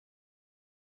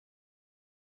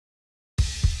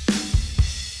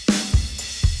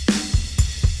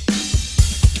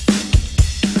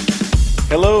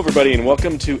Hello, everybody, and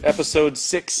welcome to episode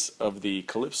 6 of the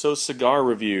Calypso Cigar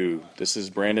Review. This is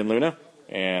Brandon Luna,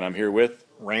 and I'm here with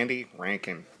Randy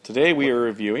Rankin. Today we are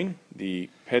reviewing the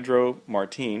Pedro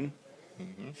Martin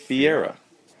Fiera.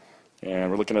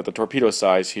 And we're looking at the torpedo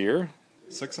size here.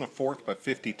 6 1/4 by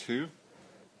 52.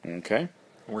 Okay. And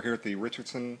we're here at the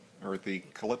Richardson, or at the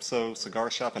Calypso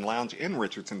Cigar Shop and Lounge in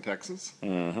Richardson, Texas.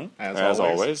 As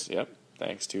always. Yep.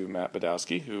 Thanks to Matt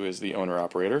Badowski, who is the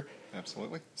owner-operator.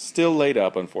 Absolutely. Still laid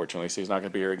up, unfortunately, so he's not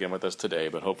going to be here again with us today,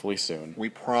 but hopefully soon. We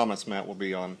promise Matt will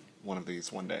be on one of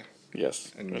these one day.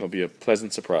 Yes, and it'll be a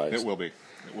pleasant surprise. It will be.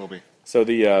 It will be. So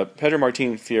the Pedro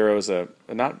Martin Fiera is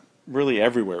not really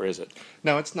everywhere, is it?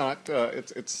 No, it's not.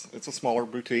 It's a smaller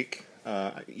boutique.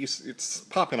 It's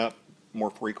popping up more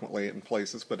frequently in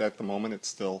places, but at the moment it's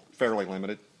still fairly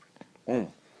limited.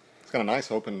 It's got a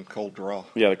nice open cold draw.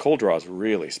 Yeah, the cold draw is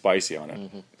really spicy on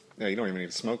it. Yeah, you don't even need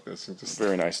to smoke this. It's just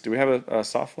Very nice. Do we have a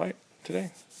soft light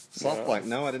today? soft light.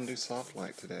 No, I didn't do soft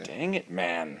light today. Dang it,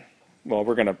 man. Well,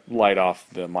 we're going to light off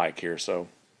the mic here, so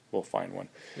we'll find one.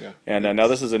 Yeah. And now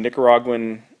this is a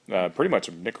Nicaraguan, pretty much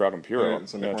a Nicaraguan Puro.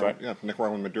 It's a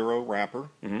Nicaraguan Maduro wrapper,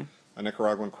 a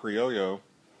Nicaraguan Criollo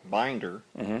binder,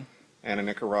 and a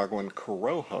Nicaraguan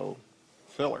Corojo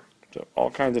filler. So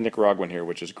all kinds of Nicaraguan here,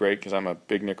 which is great because I'm a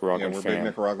big Nicaraguan we're fan. big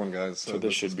Nicaraguan guys. So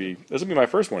this will be my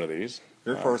first one of these.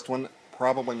 Your first one,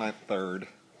 probably my third,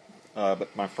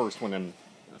 but my first one in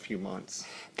a few months.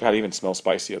 God, it even smells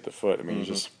spicy at the foot. I mean, you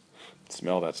just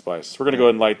smell that spice. So we're going to go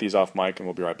ahead and light these off mic, and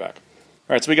we'll be right back.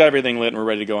 All right, so we got everything lit, and we're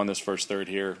ready to go on this first third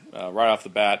here. Right off the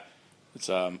bat, it's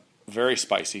very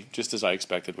spicy, just as I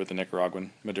expected with the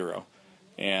Nicaraguan Maduro.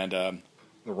 And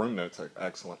the room notes are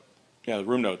excellent. yeah, the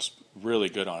room note's really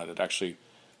good on it. It actually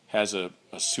has a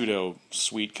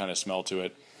pseudo-sweet kind of smell to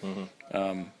it.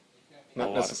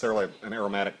 Not necessarily an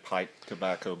aromatic pipe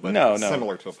tobacco, but No.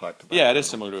 similar to a pipe tobacco. Yeah, it is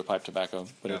similar to a pipe tobacco,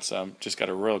 but it's just got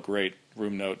a real great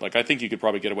room note. Like, I think you could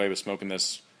probably get away with smoking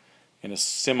this in a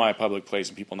semi-public place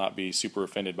and people not be super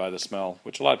offended by the smell,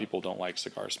 which a lot of people don't like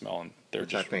cigar smell, and they're Which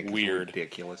just I think weird. is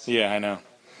ridiculous. Yeah, I know.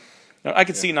 Now, I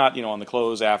could see not, on the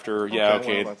clothes after.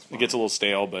 Okay, well, it gets a little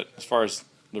stale, but as far as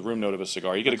the room note of a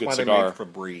cigar, you get a good That's why cigar. they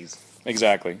make Febreze.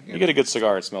 Exactly. You get a good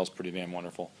cigar, it smells pretty damn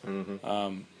wonderful.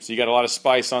 So you got a lot of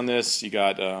spice on this. You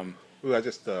got... Ooh, I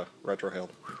just retrohaled.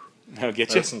 I'll get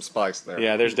you. There's some spice there.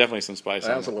 Yeah, there's definitely some spice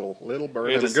That on was it. a little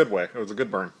burn in a good way. It was a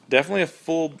good burn. Definitely a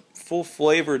full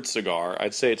flavored cigar.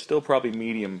 I'd say it's still probably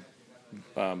medium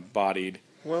bodied.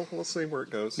 Well, we'll see where it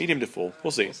goes. Medium to full.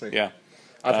 We'll see. Yeah.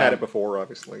 I've had it before,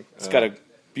 obviously. It's got a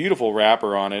beautiful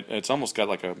wrapper on it. It's almost got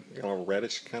like a...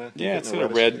 reddish kind of... Yeah, it's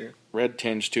got a red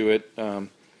tinge to it.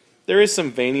 There is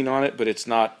some veining on it, but it's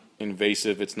not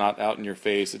invasive. It's not out in your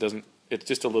face. It's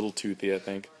just a little toothy, I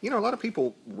think. A lot of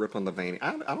people rip on the veining.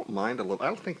 I don't mind a little. I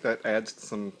don't think that adds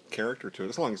some character to it,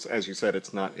 as long as you said,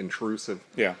 it's not intrusive.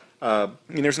 Yeah. I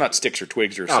mean, there's not sticks or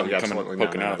twigs or something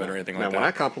poking out of it or anything like that. When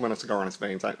I compliment a cigar on its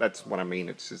veins, that's what I mean.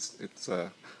 It's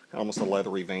almost a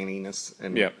leathery veininess,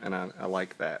 and I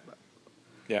like that.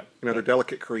 Yeah. They're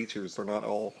delicate creatures. They're not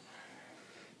all...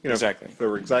 Exactly. If they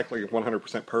were exactly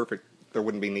 100% perfect, there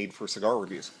wouldn't be need for cigar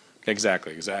reviews.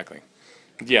 Exactly.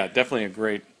 Yeah, definitely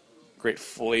a great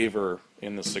flavor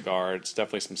in the cigar. It's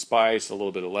definitely some spice, a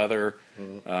little bit of leather.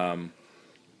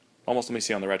 Almost, let me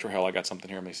see on the retrohale. I got something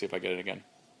here. Let me see if I get it again.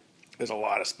 There's a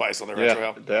lot of spice on the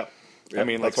retrohale. Yeah. I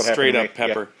mean, like straight up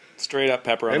pepper. Yeah. Straight up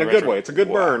pepper on the retrohale. In a good way. It's a good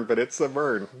burn, but it's a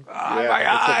burn.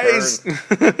 My eyes!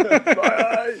 My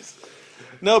eyes!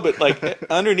 No, but like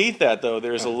underneath that though,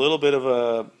 there's a little bit of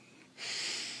a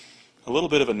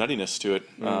nuttiness to it.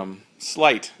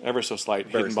 Slight, ever so slight,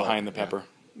 Very hidden slight, behind the pepper.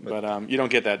 But you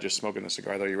don't get that just smoking the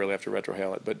cigar, though. You really have to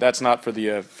retrohale it. But that's not for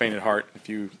the faint at heart. If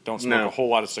you don't smoke a whole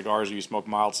lot of cigars or you smoke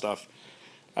mild stuff,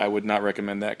 I would not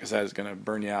recommend that because that is going to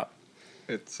burn you out.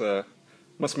 It's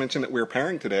must mention that we're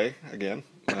pairing today again.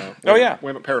 Oh, yeah. We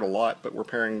haven't paired a lot, but we're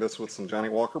pairing this with some Johnny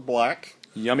Walker Black.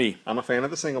 Yummy. I'm a fan of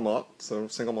the single malt, so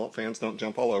single malt fans don't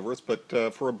jump all over us.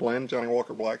 But for a blend, Johnny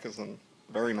Walker Black is a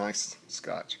very nice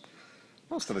scotch.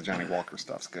 Most of the Johnny Walker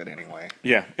stuff's good anyway.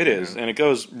 Yeah, it is, and it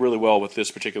goes really well with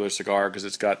this particular cigar because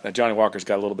it's got Johnny Walker's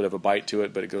got a little bit of a bite to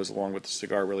it, but it goes along with the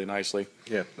cigar really nicely.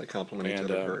 Yeah, they complement each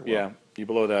other very well.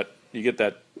 Yeah, you get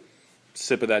that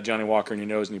sip of that Johnny Walker in your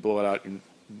nose, and you blow it out in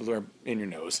your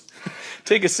nose.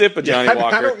 Take a sip of Johnny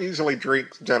Walker. I don't usually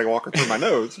drink Johnny Walker through my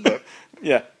nose, but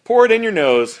yeah, pour it in your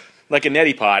nose like a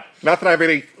neti pot. Not that I have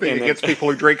anything against people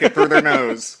who drink it through their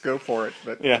nose. Go for it.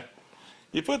 But yeah.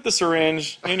 You put the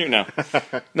syringe in your nose.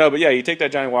 No, but yeah, you take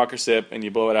that Johnny Walker sip and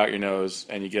you blow it out your nose,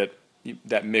 and you get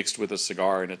that mixed with a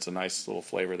cigar, and it's a nice little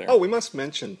flavor there. Oh, we must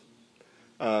mention,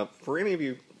 for any of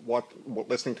you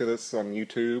listening to this on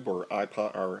YouTube or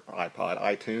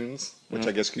iTunes, which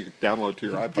I guess you could download to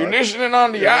your iPod. You're listening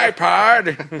on the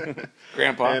iPod,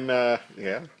 Grandpa. And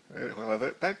yeah,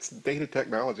 well, that's dated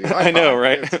technology. I know,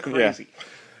 right? It's crazy.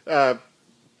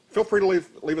 Feel free to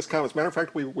leave us comments. Matter of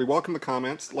fact, we welcome the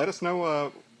comments. Let us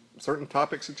know certain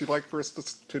topics that you'd like for us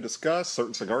to discuss,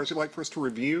 certain cigars you'd like for us to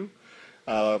review,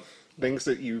 things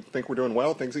that you think we're doing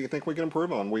well, things that you think we can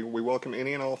improve on. We welcome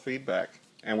any and all feedback,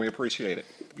 and we appreciate it.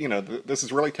 You know, this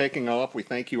is really taking off. We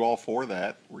thank you all for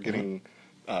that. We're getting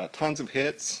tons of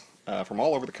hits from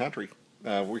all over the country.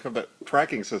 We have that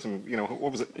tracking system, you know,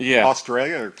 what was it? Yeah.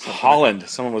 Australia or something? Holland.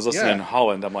 Someone was listening Yeah. in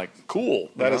Holland. I'm like, cool.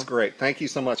 That is great. Thank you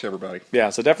so much, everybody. Yeah,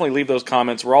 so definitely leave those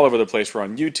comments. We're all over the place. We're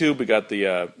on YouTube. We got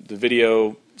the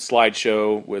video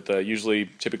slideshow with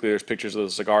typically there's pictures of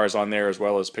the cigars on there, as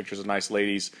well as pictures of nice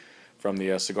ladies from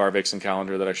the Cigar Vixen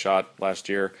Calendar that I shot last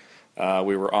year.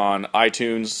 We were on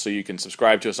iTunes, so you can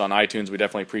subscribe to us on iTunes. We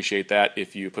definitely appreciate that.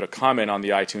 If you put a comment on the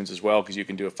iTunes as well, because you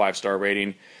can do a 5-star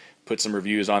rating, put some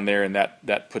reviews on there, and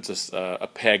that puts us a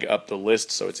peg up the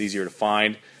list, so it's easier to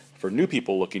find for new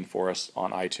people looking for us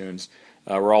on iTunes.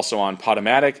 We're also on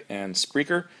Podomatic and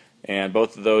Spreaker, and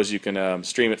both of those you can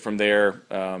stream it from there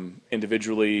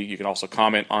individually. You can also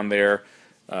comment on there,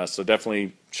 so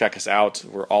definitely check us out.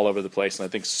 We're all over the place, and I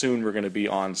think soon we're going to be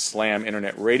on Slam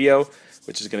Internet Radio,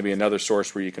 which is going to be another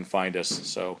source where you can find us.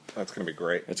 So That's going to be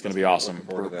great. it's going to be awesome.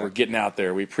 We're getting out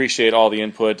there. We appreciate all the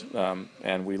input,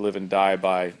 and we live and die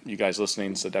by you guys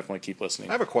listening, so definitely keep listening.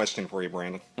 I have a question for you,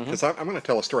 Brandon, because I'm going to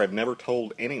tell a story I've never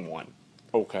told anyone.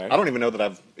 Okay. I don't even know that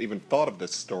I've even thought of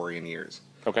this story in years.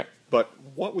 Okay. But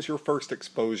what was your first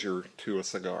exposure to a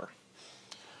cigar?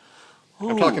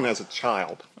 I'm talking as a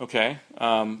child. Okay.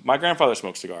 My grandfather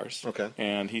smoked cigars. Okay.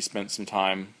 And he spent some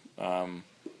time,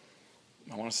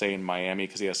 I want to say in Miami,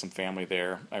 because he has some family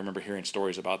there. I remember hearing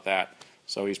stories about that.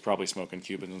 So he's probably smoking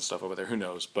Cubans and stuff over there. Who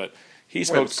knows? But he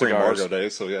smoked cigars. Pre-embargo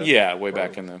days, so yeah. Yeah, way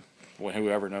back in the,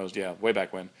 whoever knows, yeah, way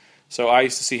back when. So I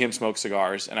used to see him smoke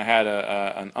cigars, and I had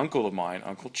an uncle of mine,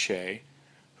 Uncle Che,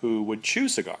 who would chew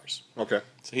cigars. Okay.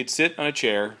 So he'd sit on a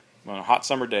chair on a hot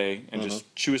summer day and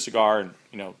just chew a cigar and,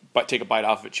 take a bite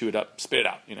off of it, chew it up, spit it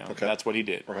out, Okay. That's what he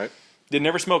did. Right.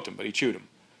 Never smoked them, but he chewed them.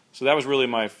 So that was really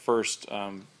my first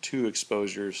 2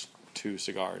 exposures to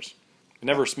cigars. I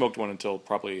never smoked one until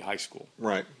probably high school.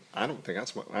 Right. I don't think I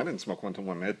smoked. I didn't smoke one until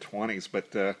my mid-20s,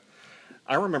 but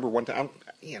I remember one time,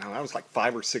 I was like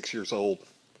 5 or 6 years old,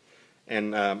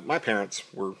 and my parents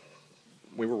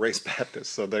we were raised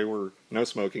Baptist, so they were no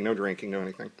smoking, no drinking, no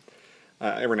anything.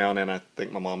 Every now and then, I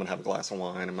think my mom would have a glass of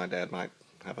wine, and my dad might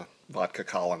have a vodka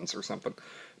Collins or something.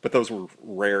 But those were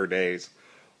rare days.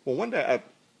 Well, one day,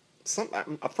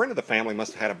 a friend of the family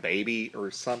must have had a baby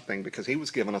or something, because he was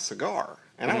given a cigar,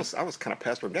 and I was kind of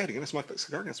pestering, Dad, you gonna smoke that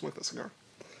cigar? Gonna smoke that cigar?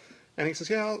 And he says,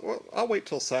 yeah, I'll wait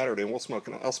till Saturday, and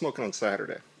I'll smoke it on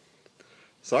Saturday.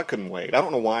 So I couldn't wait. I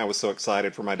don't know why I was so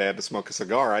excited for my dad to smoke a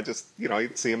cigar. I just,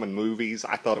 you'd see him in movies.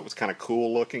 I thought it was kind of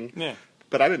cool looking. Yeah.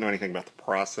 But I didn't know anything about the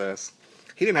process.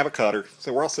 He didn't have a cutter,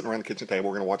 so we're all sitting around the kitchen table.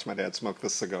 We're going to watch my dad smoke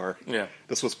this cigar. Yeah.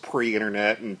 This was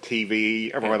pre-internet and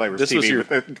TV. Everyone there was This TV, was your-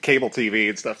 but cable TV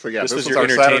and stuff. So yeah, this was your our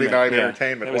Saturday entertainment. night Yeah.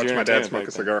 entertainment. That was Watch your my dad entertainment smoke a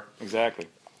back then. cigar. Exactly.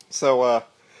 So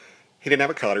he didn't have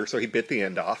a cutter, so he bit the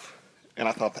end off, and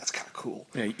I thought that's kind of cool.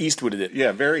 Yeah, he Eastwooded it.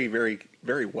 Yeah, very, very,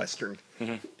 very Western.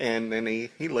 Mm-hmm. And then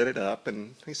he lit it up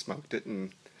and he smoked it,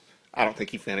 and I don't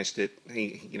think he finished it.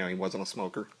 He wasn't a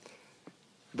smoker.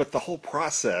 But the whole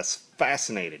process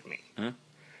fascinated me. Mm-hmm.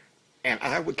 And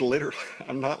I would literally,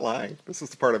 I'm not lying, this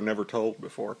is the part I've never told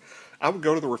before. I would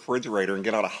go to the refrigerator and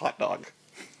get out a hot dog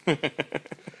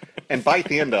and bite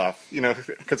the end off, because it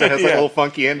has that Yeah. little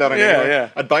funky end on it. Yeah, anyway. yeah.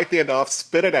 I'd bite the end off,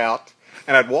 spit it out,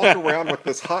 and I'd walk around with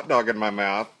this hot dog in my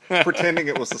mouth, pretending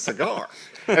it was a cigar.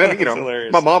 And then,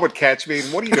 hilarious. my mom would catch me,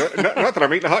 and what are you doing? Not that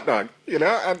I'm eating a hot dog, and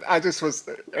I just was,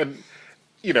 and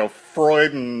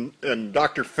Freud and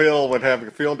Dr. Phil would have a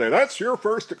field day. That's your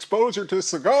first exposure to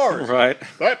cigars. Right.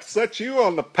 That sets you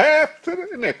on the path to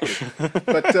iniquity.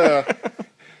 But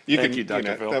Thank you,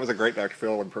 Dr. Phil. That was a great Dr.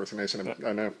 Phil impersonation.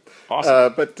 I know.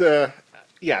 Awesome.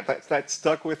 Yeah, that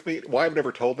stuck with me. Why I've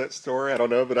never told that story, I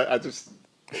don't know. But I just,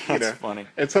 That's funny.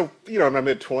 And so, in my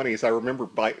mid-20s, I remember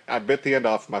I bit the end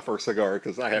off my first cigar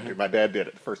because I had to. My dad did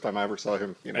it the first time I ever saw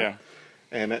him. Yeah.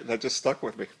 And that just stuck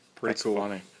with me. Pretty That's cool.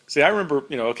 funny. See, I remember,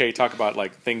 talk about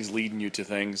like things leading you to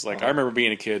things. Like I remember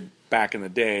being a kid back in the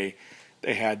day,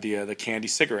 they had the candy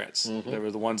cigarettes. They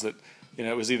were the ones that, You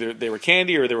know, it was either they were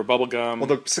candy or they were bubble gum. Well,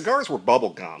 the cigars were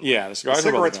bubble gum. Yeah, the cigars were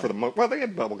cigarettes bubble gum. for the well, they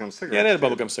had bubble gum cigarettes. Yeah, they had too.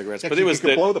 bubble gum cigarettes, Yeah, but it was you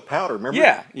could blow the powder. Remember?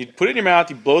 Yeah, you'd put it in your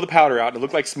mouth, you'd blow the powder out, and it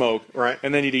looked like smoke. Right.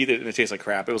 And then you'd eat it, and it tastes like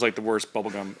crap. It was like the worst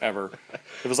bubble gum ever.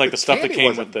 It was like the stuff that candy came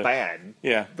wasn't with the bad.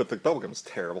 Yeah. But the bubble gum was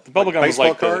terrible. The Bubble gum was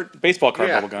like the baseball card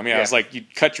Yeah, bubble gum. Yeah, it's like you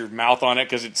cut your mouth on it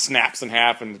because it snaps in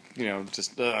half, and you know,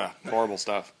 just horrible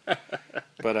stuff.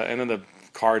 But and then the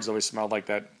cards always smelled like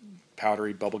that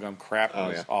powdery bubblegum crap. It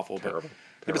was awful. Terrible.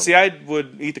 But see, I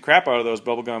would eat the crap out of those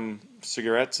bubblegum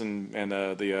cigarettes and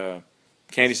the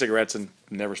candy cigarettes and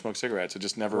never smoke cigarettes. It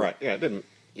just never Right. Yeah, it didn't.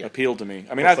 appealed to me.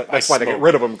 I mean, That's why they get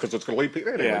rid of them, because it's going to lead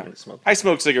people. Yeah, Smoke. I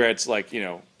smoked cigarettes like, you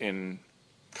know, in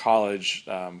college,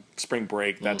 spring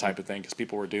break, that type of thing, because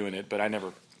people were doing it. But I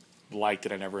never liked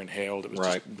it. I never inhaled. It was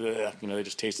just, bleh, you know, they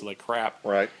just tasted like crap.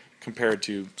 Right. Compared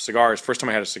to cigars. First time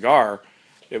I had a cigar,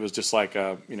 it was just like,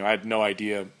 you know, I had no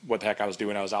idea what the heck I was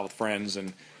doing. I was out with friends,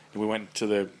 and we went to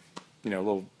the, you know,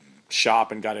 little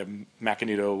shop and got a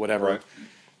Macanudo, whatever, Right.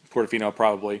 Portofino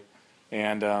probably.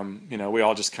 And, you know, we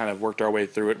all just kind of worked our way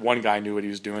through it. One guy knew what he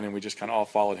was doing, and we just kind of all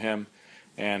followed him.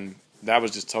 And that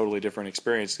was just totally different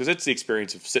experience, because it's the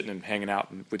experience of sitting and hanging out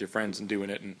with your friends and doing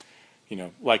it. And, you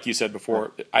know, like you said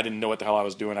before, I didn't know what the hell I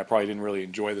was doing. I probably didn't really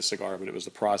enjoy the cigar, but it was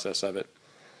the process of it.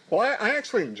 Well, I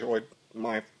actually enjoyed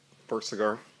my first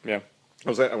cigar. Yeah. I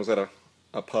was at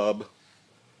a pub. It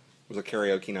was a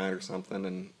karaoke night or something,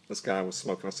 and this guy was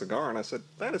smoking a cigar, and I said,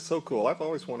 "That is so cool. I've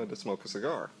always wanted to smoke a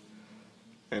cigar."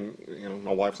 And you know,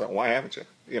 my wife's like, "Why haven't you?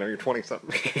 You know, you're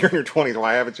 20-something. You're in your 20s.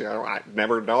 Why haven't you?" I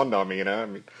never dawned on me, you know. I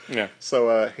mean, Yeah.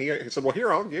 So he said, "Well,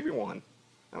 here, I'll give you one."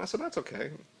 And I said, "That's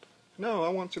okay." "No, I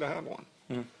want you to have one."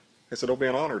 He said, "It'll be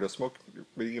an honor to smoke,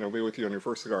 be with you on your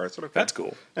first cigar." I said, "Okay." That's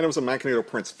cool. And it was a Macanudo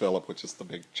Prince Philip, which is the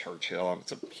big Churchill.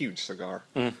 It's a huge cigar,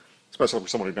 especially for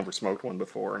someone who'd never smoked one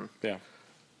before. And Yeah.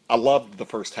 I loved the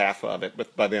first half of it,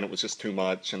 but by then it was just too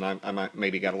much, and I might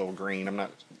maybe got a little green. I'm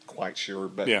not quite sure,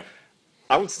 but Yeah.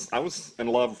 I was in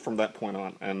love from that point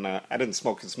on, and I didn't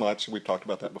smoke as much. We've talked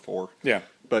about that before. Yeah.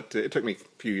 But it took me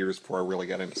a few years before I really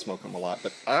got into smoking them a lot.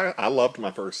 But I loved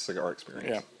my first cigar experience.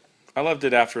 Yeah. I loved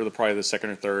it after probably the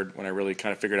second or third, when I really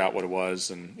kind of figured out what it was.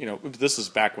 And, you know, this is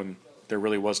back when there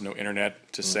really was no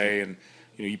internet to say, and,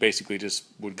 you know, you basically just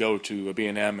would go to a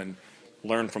B&M and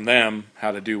learn from them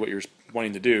how to do what you're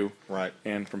wanting to do. Right.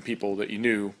 And from people that you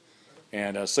knew.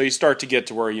 And so you start to get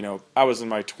to where, you know, I was in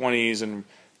my 20s and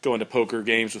going to poker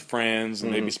games with friends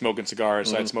and maybe smoking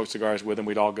cigars. So I'd smoke cigars with them.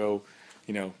 We'd all go,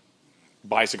 you know,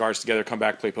 buy cigars together, come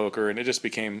back, play poker. And it just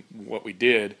became what we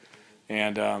did.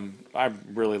 And I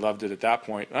really loved it at that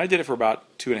point. And I did it for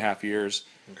about 2.5 years,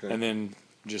 and then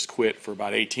just quit for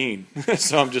about 18.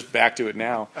 So I'm just back to it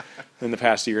now in the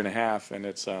past year and a half, and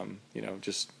it's you know,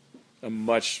 just a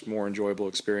much more enjoyable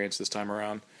experience this time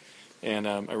around. And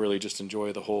I really just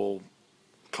enjoy the whole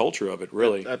culture of it.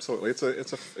 Really, Absolutely,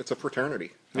 it's a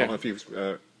fraternity. I Yeah. don't know if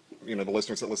you've you know, the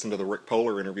listeners that listened to the Rick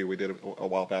Poehler interview we did a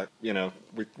while back. You know,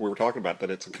 we were talking about that.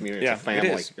 It's a community. Yeah, it's a family.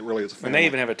 it is. It really is a and family. they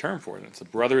even have a term for it. It's the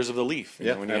Brothers of the Leaf. You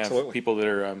Yeah, know, when you absolutely. have people that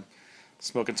are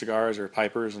smoking cigars or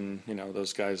pipers, and you know,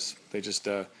 those guys, they just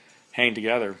hang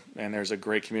together. And there's a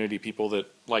great community of people that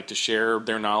like to share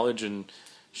their knowledge and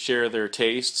share their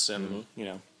tastes, and you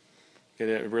know,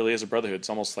 it really is a brotherhood. It's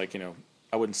almost like, you know,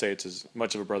 I wouldn't say it's as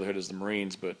much of a brotherhood as the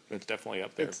Marines, but it's definitely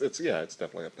up there. It's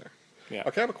definitely up there. Yeah.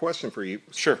 Okay, I have a question for you.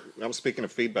 Sure. I was speaking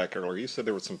of feedback earlier. You said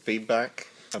there was some feedback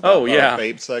about yeah. our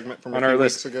Babe segment from On a our few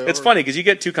list. weeks ago. It's funny because you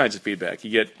get two kinds of feedback. You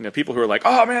get, you know, people who are like,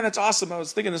 "Oh man, that's awesome. I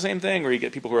was thinking the same thing," or you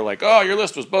get people who are like, "Oh, your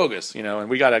list was bogus," you know. And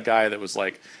we got a guy that was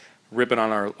like ripping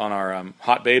on our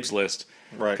hot babes list,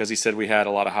 Right. Because he said we had a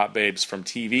lot of hot babes from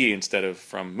TV instead of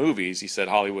from movies. He said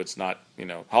Hollywood's not, you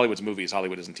know, Hollywood's movies.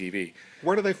 Hollywood isn't TV.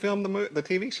 Where do they film the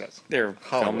TV shows? They're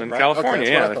Hollywood, filmed in right? California. Okay, that's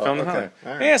Yeah, what I they're thought. filmed in Okay, Hollywood.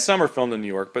 all right. Yeah, some are filmed in New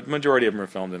York, but the majority of them are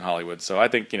filmed in Hollywood. So I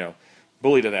think, you know,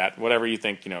 bully to that. Whatever you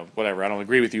think, you know, whatever. I don't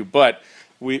agree with you, but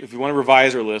if you want to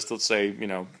revise our list, let's say, you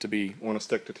know, to be, Want to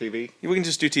stick to TV? we can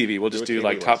just do TV. We'll just a do TV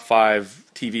like list. top 5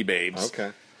 TV babes.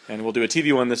 Okay. And we'll do a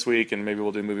TV one this week, and maybe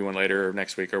we'll do a movie one later or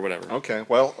next week or whatever. Okay.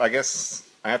 Well, I guess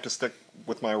I have to stick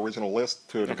with my original list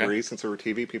to a Okay. degree since there were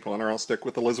TV people in there. I'll stick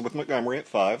with Elizabeth Montgomery at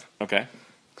 5. Okay.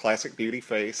 Classic beauty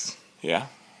face. Yeah,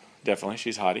 definitely.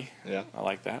 She's hottie. Yeah. I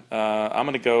like that. I'm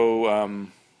going to go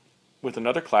with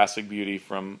another classic beauty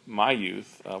from my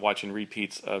youth, watching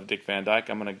repeats of Dick Van Dyke.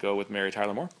 I'm going to go with Mary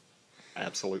Tyler Moore.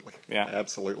 Absolutely. Yeah.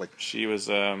 Absolutely. She was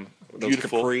Those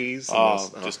beautiful. capris. And Oh,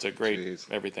 those, just a great geez.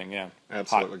 everything. Yeah,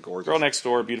 Absolutely Hot. gorgeous. Girl next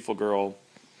door, beautiful girl.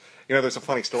 You know, there's a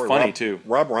funny story. Funny, Rob, too.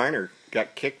 Rob Reiner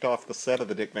got kicked off the set of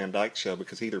the Dick Van Dyke Show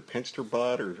because he either pinched her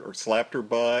butt or slapped her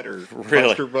butt or Really?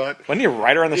 punched her butt. Wasn't he a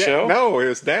writer on the show? No,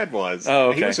 his dad was. Oh,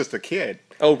 okay. He was just a kid.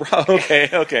 Oh,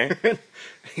 okay.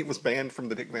 He was banned from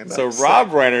the Dick Van Dyke So set. Rob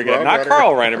Reiner got, not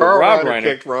Carl Reiner, but Rob Reiner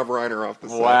kicked Rob Reiner off the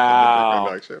set Wow.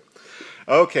 of the Dick Van Dyke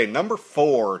Show. Okay, number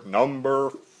four.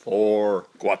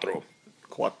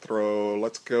 Cuatro.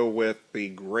 Let's go with the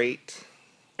great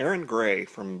Erin Gray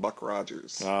from Buck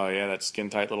Rogers. Oh, yeah, that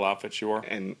skin-tight little outfit she wore.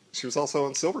 And she was also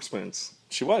on Silver Spoons.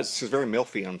 She was. She was very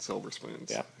milfy on Silver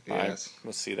Spoons. Yeah, Yes.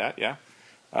 let's see that, yeah.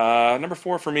 Number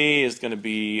 4 for me is going to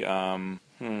be, I'm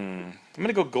going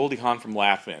to go Goldie Hawn from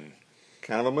Laugh-In.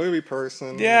 Kind of a movie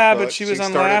person. Yeah, but she was on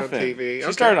started Laugh-In. on TV.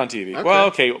 She started on TV. Okay. Well,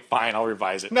 okay, fine, I'll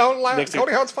revise it. No, Next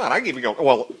Goldie Hawn's fine. I give you go.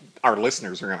 Well, our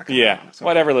listeners are going to come Yeah, on, so.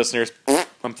 whatever, listeners.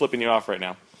 I'm flipping you off right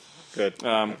now. Good.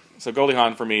 So Goldie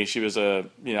Hawn for me, she was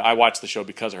I watched the show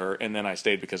because of her, and then I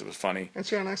stayed because it was funny. And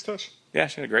she had a nice touch. Yeah,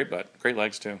 she had a great butt, great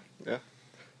legs too. Yeah.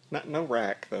 No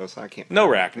rack though, so I can't. No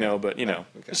rack, no, but okay.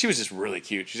 she was just really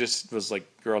cute. She just was like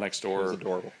girl next door. She was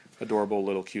adorable. Adorable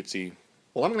little cutesy.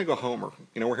 Well, I'm going to go Homer.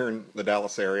 You know, we're here in the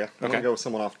Dallas area. I'm going to go with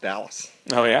someone off Dallas.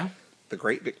 Oh yeah. The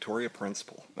great Victoria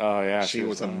Principal. Oh yeah. She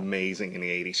was amazing in the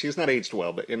 80s. She was not aged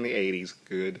well, but in the 80s,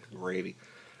 good gravy.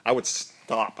 I would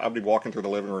stop. I would be walking through the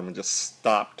living room and just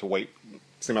stop to wait,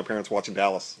 see my parents watching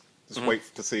Dallas. Just wait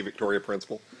to see Victoria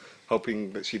Principal,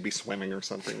 hoping that she'd be swimming or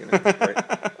something. You know, great.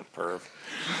 Perv.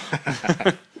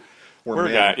 We're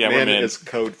men is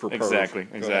code for perv.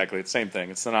 Exactly. It's the same thing.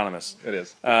 It's synonymous. It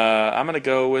is. I'm going to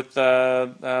go with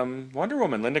Wonder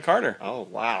Woman, Linda Carter. Oh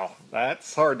wow,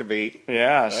 that's hard to beat.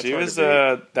 Yeah, That's she hard was.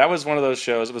 to beat. That was one of those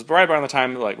shows. It was right around the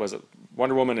time, like, was it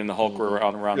Wonder Woman and the Hulk were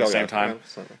around the same time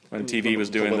when TV was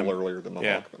doing a little earlier than the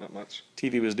Hulk, but not much.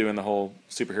 TV was doing the whole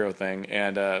superhero thing,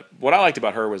 and what I liked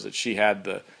about her was that she had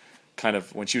the kind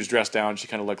of, when she was dressed down, she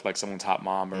kind of looked like someone's hot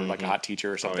mom or like a hot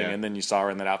teacher or something, and then you saw her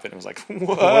in that outfit and it was like,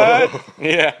 what? Whoa.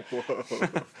 Yeah.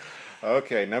 Whoa.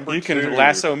 Okay, number 2. You can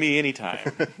lasso me anytime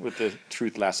with the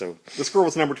truth lasso. This girl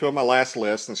was number 2 on my last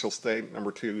list, and she'll stay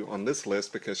number 2 on this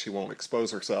list because she won't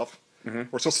expose herself.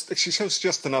 Or she shows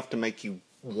just enough to make you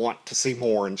want to see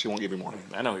more, and she won't give you more.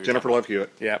 I know who you're Jennifer Love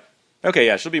Hewitt. Yeah. Okay,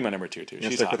 yeah, she'll be my number 2 too. You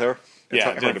She's stick hot. with her? It's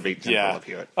Yeah, hard to beat Jennifer Love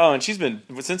Hewitt. Oh, and she's been,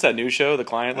 since that new show, The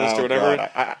Client List or whatever. God,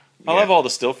 I love all the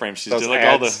still frames she's Those doing. Like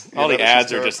ads, all the that ads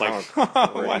she's are doing? just like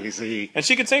Oh, crazy. And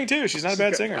she can sing too. She's not a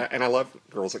bad singer. And I love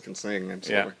girls that can sing.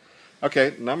 Absolutely. Yeah.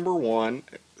 Okay, number 1.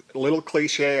 A little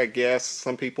cliche, I guess.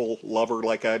 Some people love her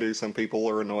like I do. Some people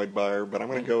are annoyed by her. But I'm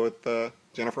going to go with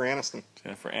Jennifer Aniston.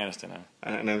 Jennifer Aniston.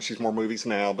 I know she's more movies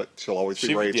now, but she'll always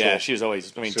be Rachel. Yeah, she's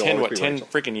always. I mean, She'll 10 always be Rachel.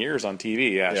 freaking years on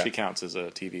TV. Yeah, Yeah. she counts as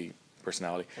a TV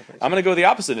personality. I'm going to go the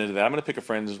opposite end of that. I'm going to pick a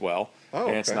friend as well. Oh,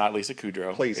 and it's okay. not Lisa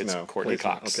Kudrow. Please it's no. Courtney Please no.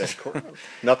 Cox. Okay.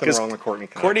 Nothing wrong with Courtney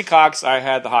Cox. Courtney Cox, I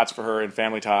had the hots for her in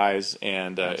Family Ties,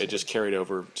 and it just carried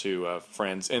over to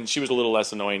Friends. And she was a little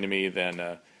less annoying to me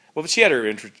than. But she had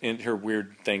her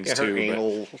weird things Yeah, her too.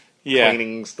 anal Yeah.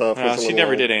 cleaning stuff. Was a She little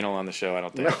never old. did anal on the show, I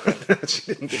don't think. No, she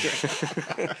didn't do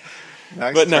that.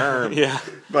 Nice But no, term. yeah.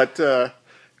 But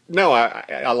no,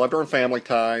 I loved her in Family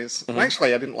Ties.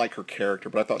 Actually, I didn't like her character,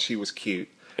 but I thought she was cute.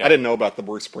 Yeah. I didn't know about the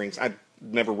Bruce Springsteen. I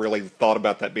never really thought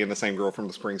about that being the same girl from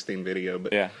the Springsteen video.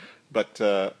 But Yeah. But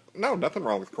no, nothing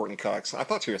wrong with Courtney Cox. I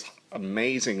thought she was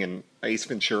amazing in Ace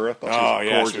Ventura. I thought Oh, she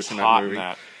was yeah, gorgeous she was in hot that in movie.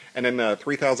 that. And then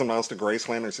 3,000 Miles to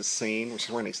Graceland, there's a scene where she's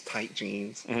wearing these tight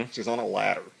jeans. She's on a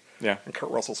ladder. Yeah. And Kurt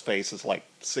Russell's face is like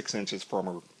 6 inches from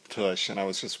her tush, and I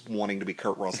was just wanting to be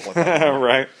Kurt Russell at that moment.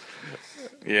 Right.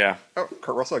 Yeah. Oh,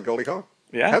 Kurt Russell had Goldie Hawn.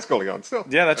 Yeah. That's Goldie Hawn still.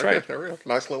 Yeah, that's Okay, right. There we go.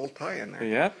 Nice little tie in there.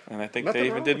 Yep, and I think Nothing they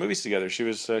even wrong did with movies together. She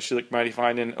looked mighty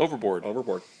fine in Overboard.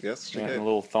 Overboard. Yes, she Yeah, did. a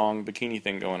little thong bikini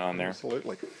thing going on there.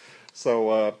 Absolutely.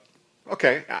 So,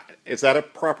 okay. Is that a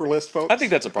proper list, folks? I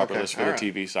think that's a proper Okay, list for all the right.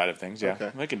 TV side of things. Yeah,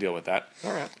 Okay. we can deal with that.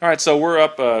 All right. All right, so we're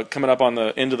up, coming up on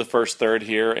the end of the first third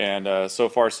here, and so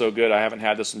far so good. I haven't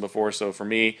had this one before, so for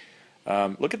me,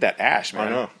 look at that ash, man. I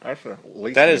know. That's at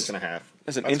least That an is- inch and a half.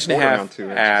 That's an That's inch and a bordering on half 2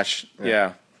 inches. ash,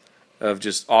 yeah, of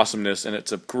just awesomeness, and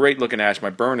it's a great looking ash.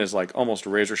 My burn is like almost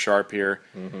razor sharp here,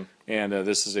 and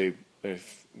this is a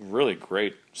really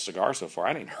great cigar so far. I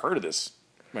hadn't even heard of this.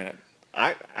 Man,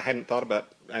 I hadn't thought about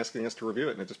asking us to review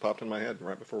it, and it just popped in my head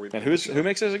right before we and did the show. who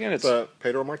makes this again? It's It's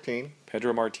Pedro Martin.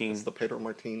 Pedro Martin. It's the Pedro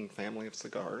Martin family of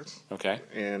cigars. Okay.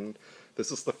 And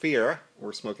this is the Fiera.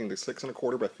 We're smoking the 6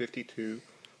 1/4 by 52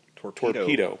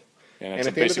 Torpedo. And And it's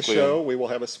at the end of the basically show, we will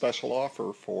have a special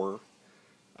offer for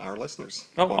our listeners.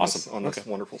 Oh, on awesome. This, on this Okay.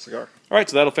 wonderful cigar. all right,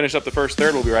 so that'll finish up the first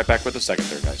third. We'll be right back with the second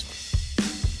third, guys.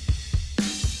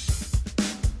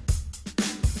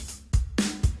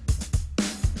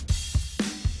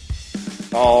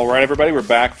 All right, everybody, we're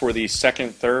back for the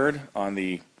second third on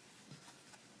the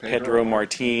Pedro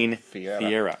Martin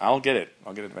Fiera. I'll get it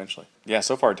eventually. Yeah,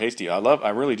 so far tasty. I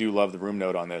really do love the room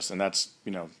note on this, and that's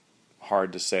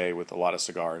hard to say with a lot of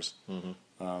cigars.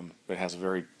 It has a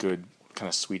very good kind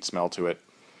of sweet smell to it.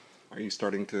 Are you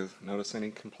starting to notice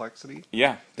any complexity?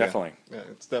 Yeah, definitely. Yeah,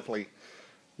 it's definitely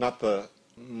not the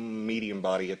medium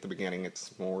body at the beginning. It's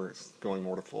going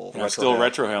more to full. It's still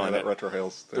retrohale in it. That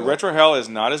retrohale's the retrohale is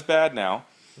not as bad now.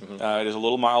 It is a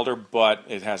little milder, but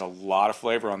it has a lot of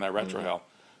flavor on that retrohale.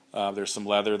 There's some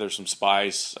leather, there's some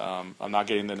spice. I'm not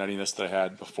getting the nuttiness that I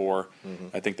had before.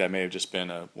 I think that may have just been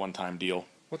a one-time deal.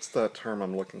 What's the term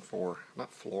I'm looking for?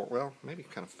 Not floral. Well, maybe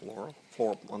kind of floral.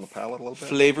 Floral on the palate a little bit.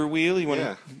 Flavor wheel? You want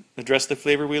to address the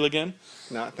flavor wheel again?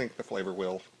 No, I think the flavor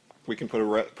wheel. We can put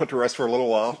to rest for a little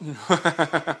while.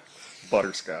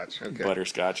 Butterscotch. Okay.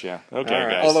 Butterscotch, yeah. Okay,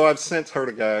 right. guys. Although I've since heard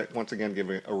a guy once again give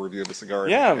a review of the cigar.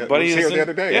 Yeah, buddy. He was here the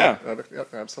other day. Yeah.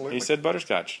 Absolutely. He said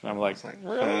butterscotch. And I'm like,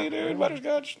 really, dude,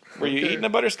 butterscotch? Were you Okay. eating a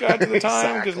butterscotch at the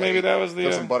time? Because maybe that was the...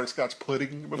 Got some butterscotch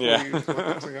pudding before you smoked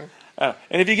the cigar.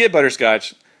 And if you get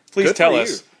butterscotch, please Good tell for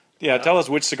us. you. Yeah, tell us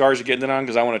which cigars you're getting it on,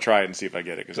 because I want to try it and see if I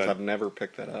get it. Because I've never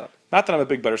picked that up. Not that I'm a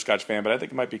big butterscotch fan, but I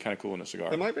think it might be kind of cool in a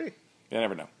cigar. It might be. You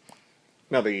never know.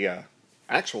 Now, the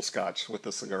actual scotch with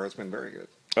the cigar has been very good.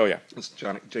 Oh, yeah. It's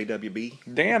JWB.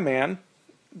 Damn, man.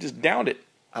 Just downed it.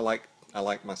 I like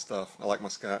my stuff. I like my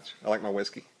scotch. I like my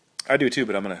whiskey. I do too,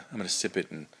 but I'm gonna sip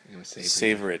it and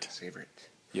savor it. Savor it.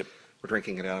 Yep. We're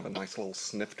drinking it out of a nice little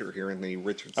snifter here in the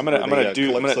Richardson. I'm gonna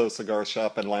do Calypso Cigar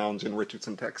Shop and Lounge in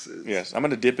Richardson, Texas. Yes, I'm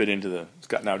gonna dip it into the.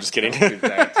 No, just kidding. Don't do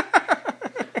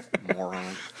that.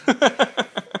 Moron.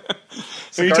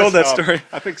 So you told that story.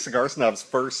 I think Cigar Snob's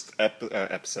first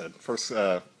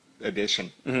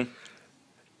edition. They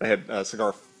had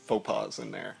cigar faux pas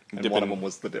in there, and one of them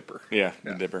was the dipper. Yeah,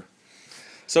 the dipper.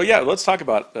 So yeah, let's talk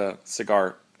about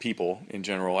cigar people in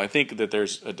general. I think that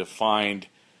there's a defined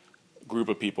group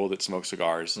of people that smoke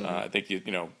cigars. I think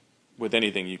with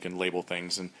anything you can label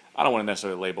things, and I don't want to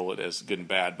necessarily label it as good and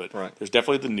bad, but there's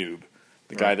definitely the noob,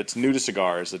 the guy that's new to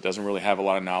cigars, that doesn't really have a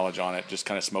lot of knowledge on it, just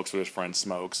kind of smokes what his friend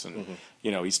smokes, and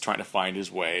he's trying to find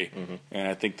his way. And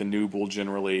I think the noob will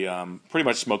generally pretty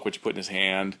much smoke what you put in his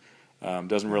hand.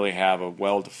 Doesn't really have a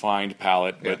well-defined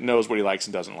palate, but knows what he likes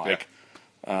and doesn't like.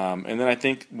 And then I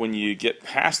think when you get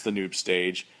past the noob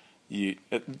stage,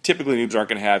 typically noobs aren't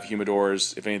going to have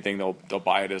humidors. If anything, they'll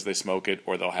buy it as they smoke it,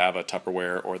 or they'll have a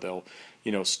Tupperware, or they'll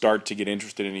start to get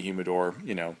interested in a humidor.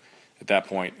 At that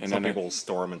point, and some then people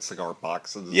store them in cigar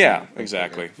boxes. Yeah,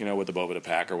 exactly. With a Boveda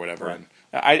pack or whatever. Right. And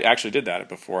I actually did that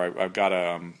before. I've got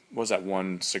a what was that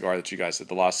one cigar that you guys did,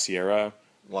 the La Serena.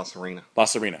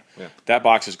 Yeah. That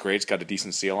box is great. It's got a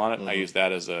decent seal on it. I use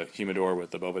that as a humidor with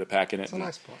the Boveda pack in it. It's a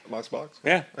nice box.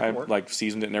 Yeah, I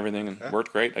seasoned it and everything, and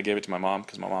worked great. I gave it to my mom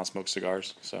because my mom smokes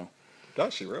cigars. So.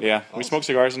 Does she really? Yeah, awesome. We smoke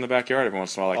cigars in the backyard every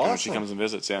once in a while, when she Awesome. comes and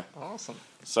visits. Yeah. Awesome.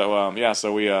 So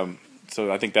so we so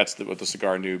I think that's what the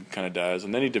cigar noob kind of does,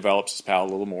 and then he develops his palate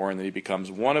a little more, and then he becomes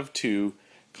one of two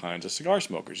kinds of cigar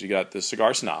smokers. You got the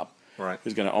cigar snob,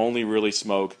 who's going to only really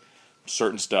smoke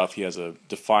certain stuff. He has a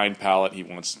defined palate. He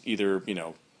wants either,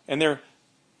 and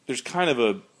there's kind of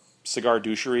a cigar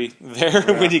douchery there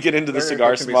when you get into the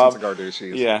cigar snob.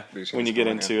 When you get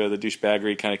into the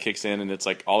douchebaggery, kind of kicks in, and it's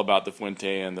like all about the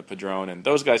Fuente and the Padron, and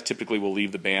those guys typically will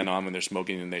leave the band on when they're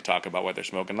smoking, and they talk about what they're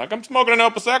smoking. Like, I'm smoking an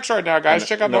Ep.6 right now, guys.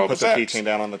 Check out the Ep.6. They'll put the keychain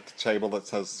down on the table that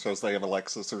shows they have a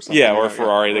Lexus or something. Yeah, or a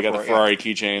Ferrari. They got the Ferrari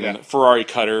keychain and the Ferrari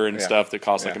cutter and stuff that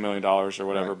costs like $1 million or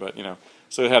whatever. But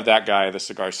so they have that guy, the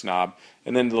cigar snob,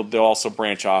 and then they'll also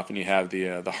branch off, and you have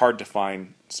the hard to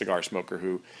find cigar smoker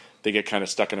who they get kind of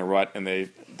stuck in a rut, and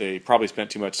they probably spent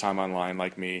too much time online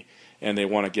like me, and they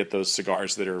want to get those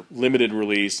cigars that are limited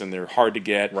release and they're hard to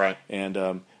get. Right.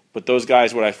 And but those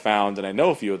guys, what I found, and I know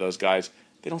a few of those guys,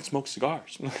 they don't smoke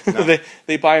cigars. No.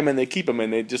 they buy them and they keep them,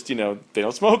 and they just they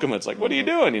don't smoke them. It's like, what are you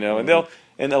doing?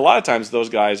 And a lot of times those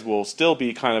guys will still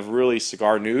be kind of really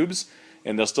cigar noobs,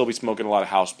 and they'll still be smoking a lot of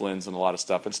house blends and a lot of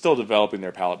stuff, and still developing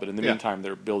their palate. But in the meantime,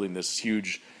 they're building this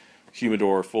huge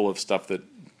humidor full of stuff that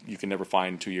you can never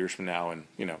find 2 years from now, and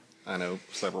I know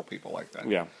several people like that.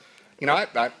 Yeah.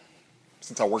 I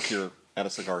since I work here at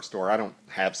a cigar store, I don't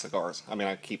have cigars. I mean,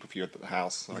 I keep a few at the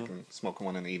house, so I can smoke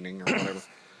one in the evening or whatever,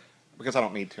 because I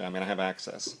don't need to. I mean, I have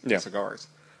access to cigars.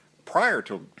 Prior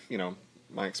to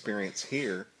my experience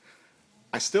here,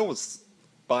 I still was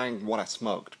buying what I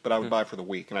smoked, but I would buy for the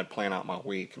week, and I'd plan out my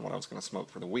week and what I was going to smoke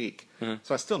for the week.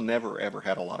 So I still never ever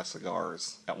had a lot of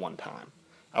cigars at one time.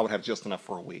 I would have just enough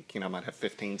for a week. I might have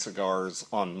 15 cigars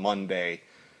on Monday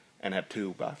and have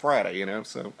 2 by Friday,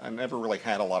 so I never really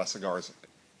had a lot of cigars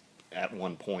at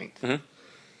one point.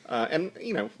 And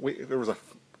there was a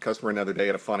customer another day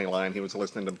at a funny line. He was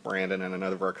listening to Brandon and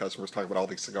another of our customers talk about all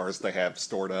these cigars they have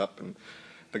stored up, and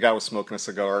the guy was smoking a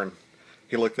cigar, and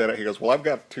he looked at it. He goes, "Well, I've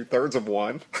got 2/3 of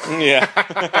one." Yeah.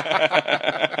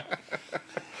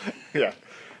 Yeah.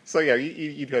 So yeah,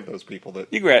 you'd have those people that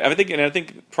I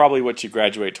think probably what you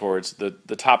graduate towards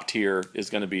the top tier is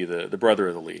going to be the brother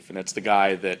of the leaf, and it's the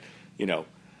guy that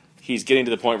he's getting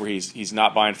to the point where he's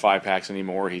not buying 5-packs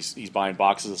anymore. He's buying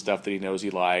boxes of stuff that he knows he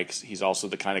likes. He's also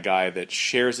the kind of guy that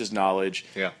shares his knowledge,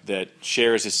 that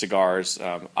shares his cigars.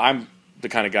 I'm the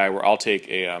kind of guy where I'll take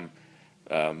a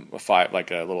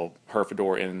little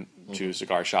Herfador into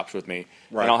cigar shops with me,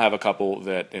 right. and I'll have a couple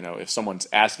that if someone's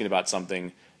asking about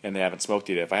something and they haven't smoked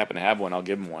it, if I happen to have one, I'll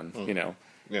give them one.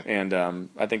 Yeah. And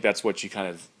I think that's what you kind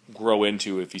of grow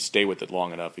into if you stay with it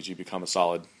long enough, is you become a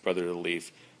solid brother of the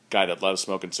leaf, guy that loves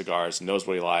smoking cigars, knows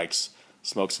what he likes,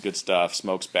 smokes good stuff,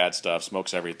 smokes bad stuff,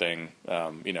 smokes everything.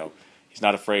 He's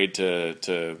not afraid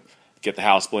to get the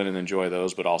house blend and enjoy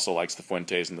those, but also likes the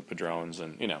Fuentes and the Padrones,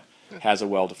 and has a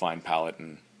well-defined palate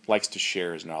and likes to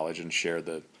share his knowledge and share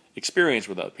the experience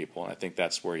with other people. And I think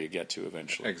that's where you get to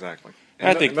eventually. Exactly. And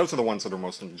I think those are the ones that are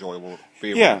most enjoyable to be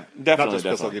Yeah, around. definitely. Not just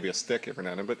because they'll give you a stick every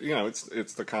now and then, but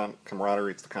it's the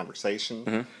camaraderie, it's the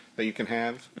conversation that you can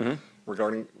have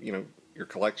regarding your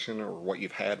collection or what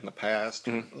you've had in the past.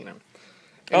 And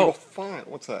you'll find,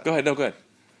 what's that? Go ahead. No, go ahead.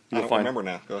 I don't remember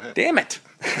now. Go ahead. Damn it!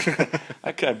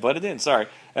 I butted in. Sorry.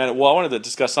 And I wanted to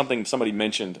discuss something somebody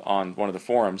mentioned on one of the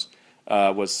forums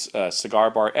was cigar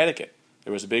bar etiquette.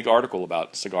 There was a big article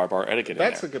about cigar bar etiquette.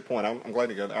 That's a good point. I'm glad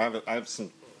to go. I have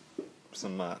some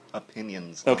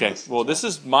opinions. Okay. On this Well, this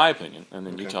is my opinion, and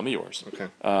then you tell me yours. Okay.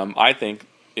 I think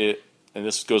it, and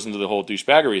this goes into the whole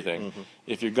douchebaggery thing.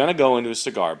 If you're gonna go into a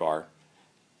cigar bar,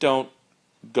 don't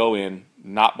go in,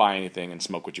 not buy anything, and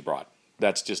smoke what you brought.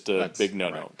 That's just a big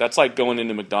no-no. Right. That's like going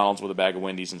into McDonald's with a bag of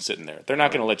Wendy's and sitting there. They're not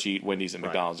going to let you eat Wendy's at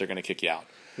McDonald's. They're going to kick you out.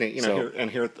 Now,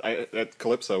 here at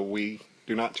Calypso, we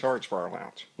do not charge for our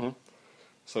lounge.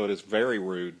 So it is very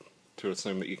rude to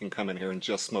assume that you can come in here and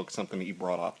just smoke something that you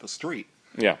brought off the street.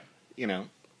 Yeah.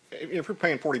 If you're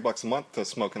paying $40 a month to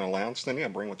smoke in a lounge,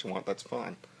 then bring what you want. That's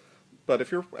fine. But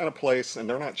if you're at a place and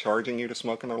they're not charging you to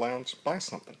smoke in their lounge, buy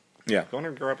something. Yeah. Go in there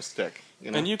and grab a stick.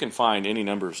 And you can find any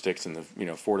number of sticks in the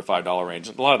 $4 to $5 range.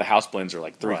 A lot of the house blends are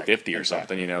like $3.50 or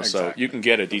something. Exactly. So you can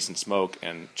get a decent smoke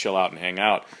and chill out and hang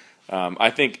out. I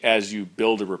think as you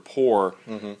build a rapport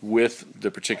with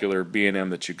the particular B&M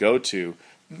that you go to,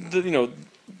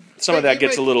 some of that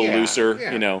gets a little looser.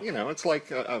 It's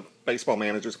like a baseball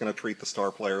manager's going to treat the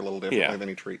star player a little differently than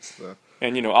he treats the.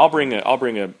 And I'll bring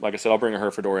a like I said, I'll bring a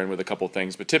Herfador in with a couple of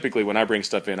things. But typically, when I bring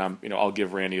stuff in, I'll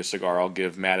give Randy a cigar, I'll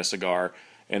give Matt a cigar,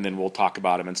 and then we'll talk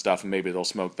about them and stuff, and maybe they'll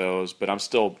smoke those. But I'm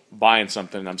still buying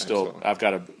something. I've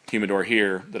got a humidor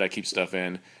here that I keep stuff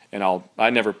in, and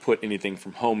I never put anything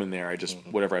from home in there. I just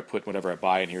whatever I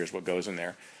buy in here is what goes in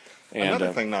there. And,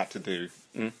 another thing not to do,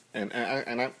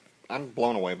 and I'm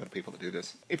blown away by the people that do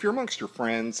this. If you're amongst your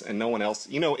friends and no one else,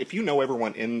 if you know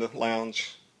everyone in the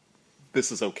lounge, this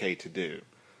is okay to do.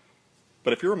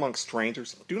 But if you're amongst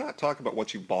strangers, do not talk about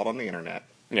what you bought on the internet.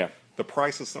 Yeah. The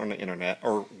prices on the internet,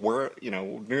 or where,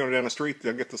 down the street,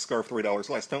 they'll get the scarf $3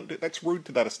 less. Don't do that's rude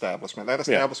to that establishment. That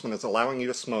establishment is allowing you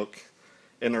to smoke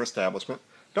in their establishment.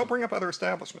 Don't bring up other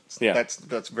establishments. Yeah.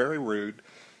 That's very rude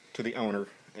to the owner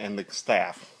and the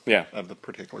staff of the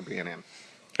particular B&M.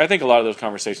 I think a lot of those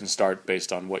conversations start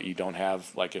based on what you don't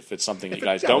have. Like if it's something that you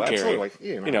guys don't carry,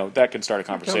 that can start a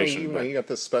conversation. You got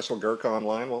this special Gurkha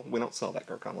line. Well, we don't sell that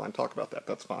Gurkha line. Talk about that.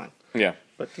 That's fine. Yeah.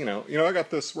 But I got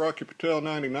this Rocky Patel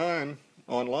 99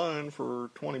 online for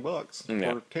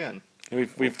 $20 or 10.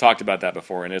 We've talked about that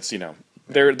before, and it's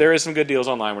there is some good deals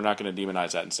online. We're not going to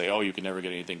demonize that and say, oh, you can never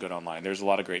get anything good online. There's a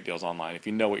lot of great deals online if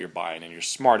you know what you're buying and you're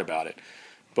smart about it.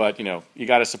 But you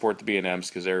got to support the B&Ms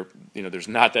because there's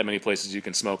not that many places you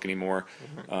can smoke anymore.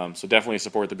 So definitely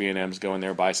support the B&Ms. Go in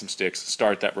there, buy some sticks,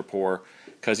 start that rapport.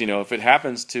 Because if it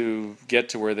happens to get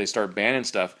to where they start banning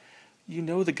stuff,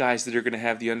 the guys that are going to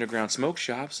have the underground smoke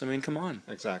shops. I mean, come on.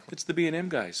 Exactly. It's the B&M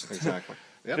guys. Exactly.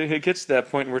 Yep. It gets to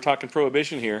that point, and we're talking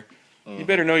prohibition here. You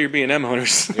better know your B&M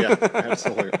owners. Yeah,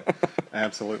 absolutely,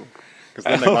 absolutely. Because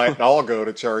then they might all go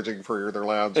to charging for their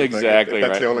lounge. Exactly.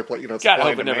 That's the only place. It's God, I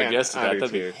hope it never gets to that.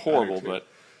 That'd be horrible. But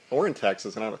we're in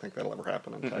Texas, and I don't think that'll ever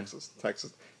happen in Texas.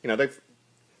 Texas, they've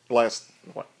the last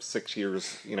 6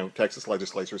 years. Texas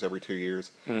legislatures every 2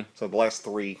 years. So the last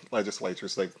 3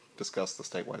 legislatures they've discussed the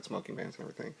statewide smoking bans and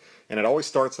everything. And it always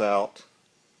starts out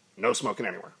no smoking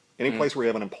anywhere. Any place where you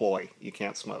have an employee, you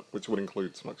can't smoke, which would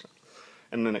include smoke shops.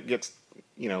 And then it gets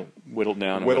whittled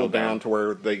down to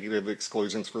where they have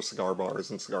exclusions for cigar bars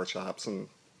and cigar shops and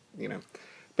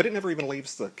But it never even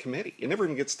leaves the committee. It never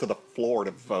even gets to the floor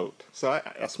to vote. So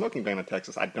a smoking ban in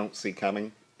Texas, I don't see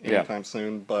coming anytime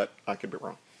soon. But I could be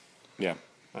wrong. Yeah.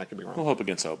 I could be wrong. We'll hope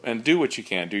against hope. And do what you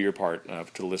can. Do your part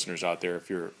to the listeners out there. If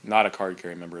you're not a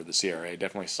card-carrying member of the CRA,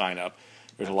 definitely sign up.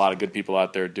 There's a lot of good people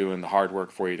out there doing the hard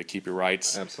work for you to keep your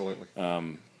rights. Absolutely.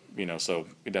 So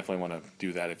you definitely want to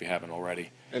do that if you haven't already.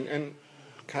 And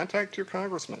contact your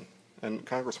congressmen and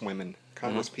congresswomen,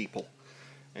 congresspeople,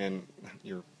 and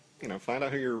find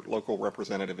out who your local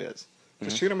representative is.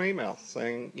 Just shoot them an email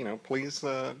saying, please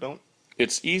don't.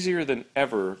 It's easier than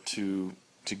ever to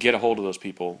get a hold of those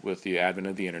people with the advent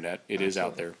of the internet. It is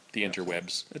out there, the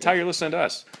interwebs. It's how you're listening to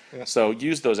us. Yeah. So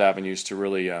use those avenues to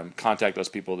really contact those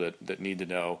people that need to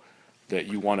know that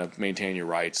you want to maintain your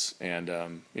rights and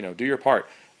do your part.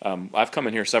 I've come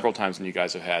in here several times and you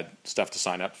guys have had stuff to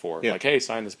sign up for. Yeah. Like, hey,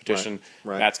 sign this petition.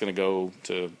 Right. Matt's going to go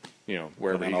to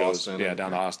wherever he goes. Down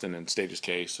to Austin and state his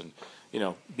case and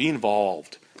be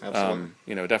involved.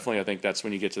 Absolutely. Definitely I think that's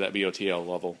when you get to that BOTL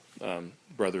level,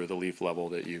 Brother of the Leaf level,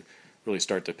 that you really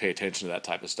start to pay attention to that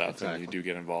type of stuff, and you do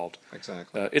get involved.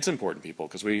 Exactly. It's important, people,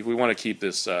 because we want to keep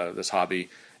this hobby.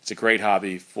 It's a great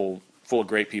hobby, full of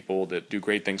great people that do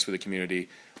great things for the community.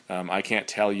 I can't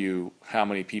tell you how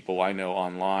many people I know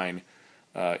online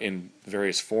in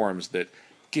various forums that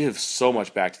give so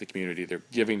much back to the community. They're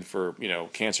giving for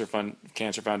cancer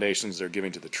foundations. They're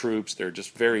giving to the troops. They're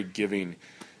just very giving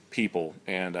people,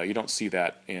 and you don't see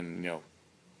that in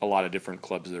a lot of different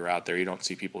clubs that are out there. You don't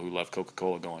see people who love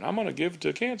Coca-Cola going, I'm going to give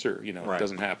to cancer. It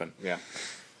doesn't happen. Yeah.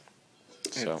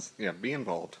 So be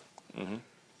involved. Mm-hmm.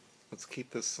 Let's keep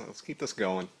this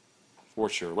going. For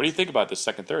sure. What do you think about this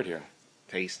second third here?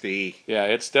 Tasty. Yeah,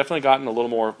 it's definitely gotten a little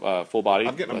more full body.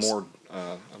 I'm getting more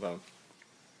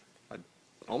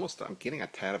I'm getting a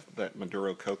tad of that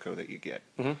Maduro cocoa that you get.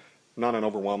 Mm-hmm. Not an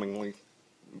overwhelmingly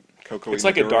cocoa. It's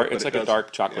like Maduro, a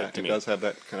dark chocolate to me. It does have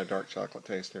that kind of dark chocolate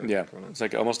taste here. Yeah, it's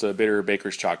like almost a bitter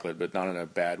baker's chocolate, but not in a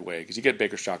bad way. Because you get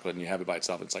baker's chocolate and you have it by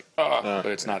itself, it's like, but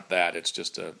it's not that. It's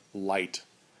just a light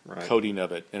coating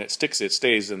of it, and it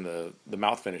stays in the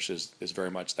mouth finish is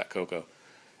very much that cocoa.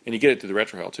 And you get it through the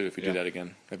retrohale too if you do that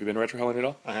again. Have you been retrohaling at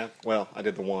all? I have. Well, I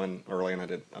did the one early, and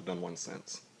I've done one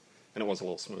since, and it was a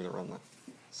little smoother on the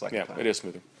second time. Yeah, it is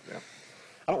smoother. Yeah,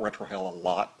 I don't retrohale a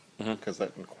lot because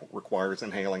that requires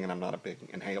inhaling, and I'm not a big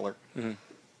inhaler,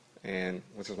 and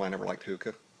which is why I never liked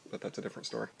hookah. But that's a different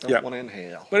story. Don't want to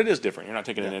inhale. But it is different. You're not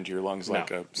taking it into your lungs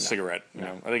like a cigarette.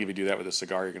 I think if you do that with a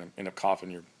cigar, you're going to end up coughing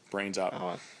your brains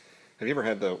out. Have you ever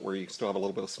had where you still have a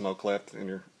little bit of smoke left and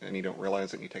you don't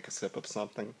realize it and you take a sip of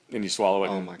something? And you swallow it.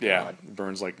 Oh my God. It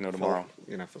burns like no tomorrow.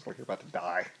 It feels like you're about to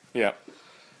die. Yeah.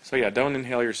 So don't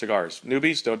inhale your cigars.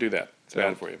 Newbies, don't do that. It's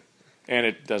bad for you. And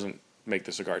it doesn't make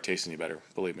the cigar taste any better,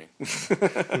 believe me.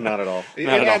 Not at all. It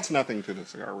adds nothing to the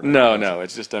cigar. Really. No.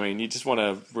 It's just, you just want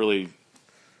to really,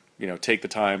 take the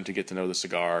time to get to know the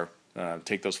cigar,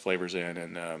 take those flavors in,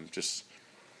 and just...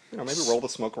 maybe roll the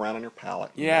smoke around on your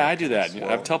palate. Yeah, I do that.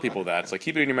 I tell people that. It's like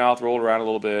keep it in your mouth, roll it around a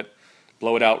little bit,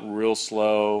 blow it out real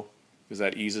slow, because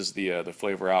that eases the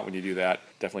flavor out when you do that.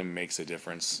 Definitely makes a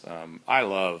difference. I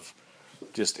love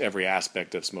just every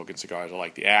aspect of smoking cigars. I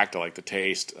like the act. I like the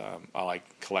taste. I like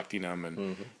collecting them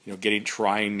and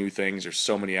trying new things. There's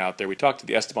so many out there. We talked to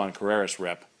the Esteban Carreras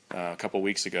rep a couple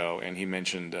weeks ago, and he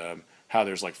mentioned how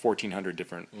there's like 1,400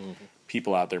 different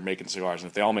people out there making cigars, and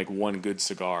if they all make one good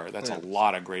cigar, that's a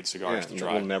lot of great cigars to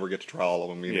try. We'll never get to try all of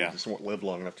them. You just won't live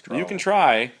long enough to try. You can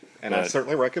try, and I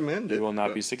certainly recommend it. You will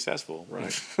not be successful.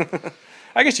 Right.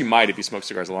 I guess you might if you smoke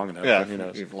cigars long enough. Yeah, who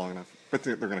knows? Long enough. But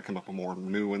they're going to come up with more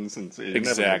new ones, and so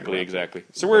exactly.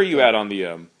 So where are you at on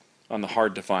the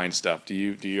hard to find stuff? Do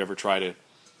you ever try to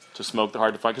smoke the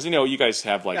hard to find? Because you guys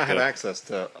have like I have access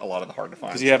to a lot of the hard to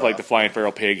find. Because you have like the flying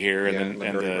feral pig here, and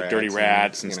the dirty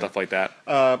rats and stuff like that.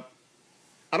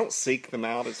 I don't seek them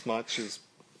out as much as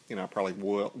I probably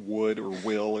would or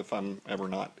will if I'm ever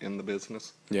not in the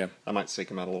business. Yeah, I might seek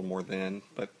them out a little more then,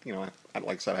 but like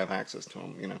I said, I have access to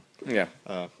them. Yeah.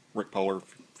 Rick Poehler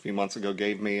a few months ago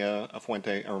gave me a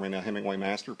Hemingway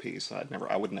masterpiece.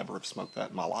 I would never have smoked that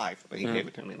in my life, but he gave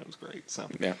it to me and it was great. So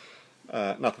yeah.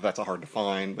 Not that that's a hard to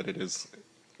find, but it is.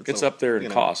 It's up there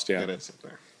in cost. Yeah, it is up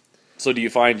there. So do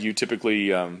you find you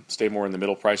typically stay more in the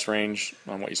middle price range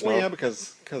on what you smoke? Well, yeah,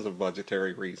 because of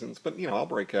budgetary reasons. But I'll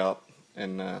break out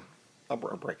and I'll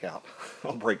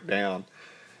break down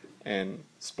and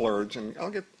splurge, and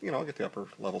I'll get the upper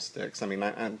level sticks. I mean,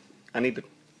 I need to.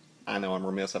 I know I'm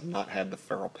remiss. I've not had the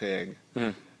feral pig,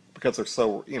 because they're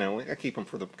so, I keep them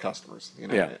for the customers.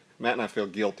 Yeah. Matt and I feel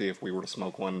guilty if we were to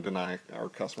smoke one and deny our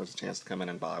customers a chance to come in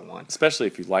and buy one. Especially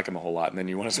if you like them a whole lot and then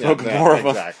you want to smoke more of them.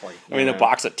 Exactly. I mean, a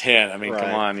box of 10. I mean, Right,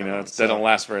 come on, they don't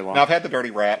last very long. Now, I've had the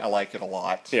Dirty Rat. I like it a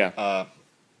lot. Yeah.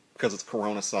 Because it's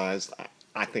Corona sized.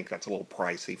 I think that's a little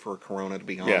pricey for a Corona, to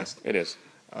be honest. Yeah, it is.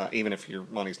 Even if your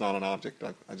money's not an object,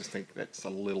 I just think that's a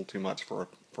little too much for a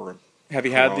Have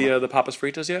you Corona. had the Papas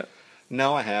Fritas yet?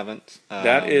 No, I haven't.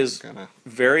 That is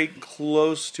very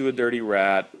close to a Dirty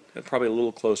Rat, probably a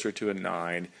little closer to a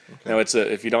 9. Okay. Now,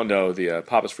 if you don't know, the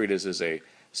Papas Fritas is a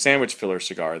sandwich filler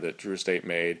cigar that Drew Estate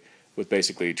made with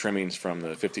basically trimmings from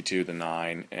the 52, the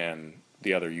 9, and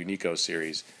the other Unico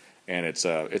series. And it's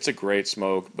a great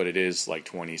smoke, but it is like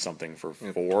 20 something for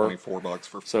 4. $24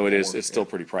 for 4. So it's still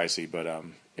pretty pricey. But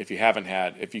if you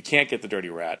can't get the Dirty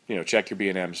Rat, check your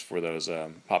B&Ms for those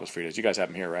Papas Fritas. You guys have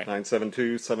them here, right?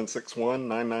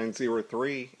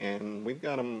 972-761-9903, and we've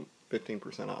got them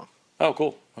 15% off. Oh,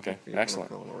 cool. Okay,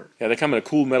 excellent. Yeah, they come in a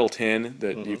cool metal tin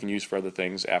that you can use for other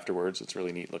things afterwards. It's a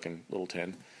really neat looking little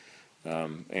tin,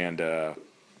 and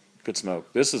good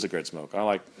smoke. This is a great smoke. I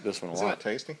like this one a lot. Isn't that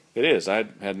tasty? It is. I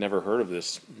had never heard of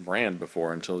this brand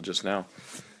before until just now.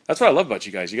 That's what I love about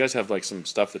you guys. You guys have like some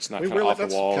stuff that's not kind of off the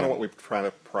wall. That's kind of what we try to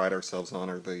pride ourselves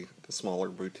on, are the smaller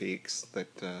boutiques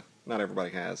that not everybody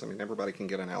has. I mean, everybody can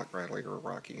get an Alec Bradley or a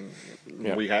Rocky,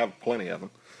 and we have plenty of them.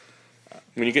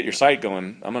 When you get your site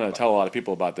going, I'm going to tell a lot of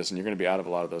people about this, and you're going to be out of a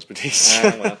lot of those boutiques.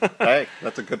 Hey,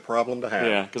 that's a good problem to have.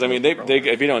 Yeah, because I mean, they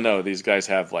if you don't know, these guys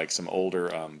have like some older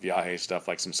Viaje stuff,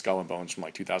 like some Skull and Bones from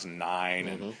like 2009,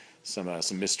 and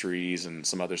some mysteries and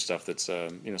some other stuff that's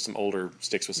some older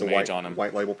sticks with some age on them.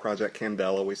 White Label Project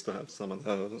Candela, we still have some of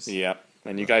those. Yeah,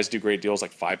 and you guys do great deals,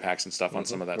 like 5-packs and stuff on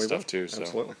some of that stuff too. So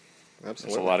absolutely.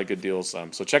 There's a lot of good deals.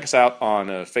 So check us out on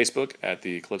Facebook at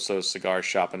the Calypso Cigar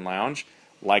Shop and Lounge.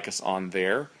 Like us on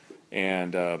there,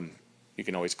 and you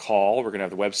can always call. We're going to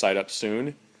have the website up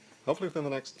soon. Hopefully within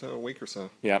the next week or so.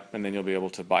 Yep, and then you'll be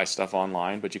able to buy stuff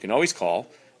online. But you can always call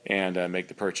and make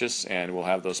the purchase, and we'll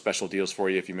have those special deals for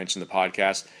you if you mention the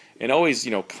podcast. And always,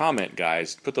 comment,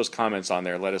 guys. Put those comments on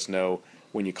there. Let us know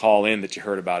when you call in that you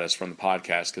heard about us from the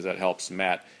podcast, because that helps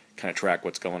Matt kind of track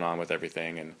what's going on with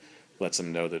everything and lets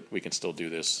them know that we can still do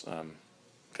this,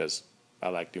 because I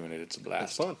like doing it. It's a blast.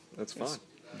 It's fun. It's fun.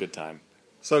 A good time.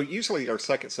 So usually our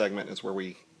second segment is where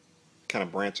we kind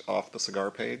of branch off the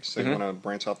cigar page. So you want to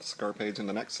branch off the cigar page in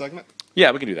the next segment? Yeah,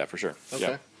 we can do that for sure. Okay.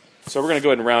 Yeah. So we're going to go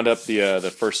ahead and round up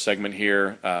the first segment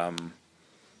here. The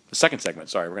second segment,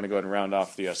 sorry. We're going to go ahead and round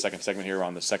off the second segment here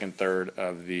on the second third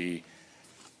of the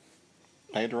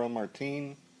Pedro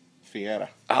Martin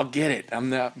Fiera. I'll get it.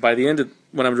 By the end of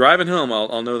when I'm driving home,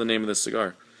 I'll know the name of this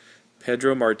cigar.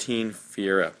 Pedro Martin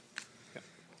Fiera. Yeah.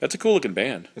 That's a cool looking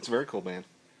band. It's a very cool band.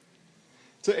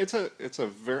 It's a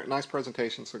very nice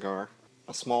presentation cigar.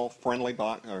 A small, friendly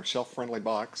box, or shelf-friendly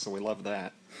box, so we love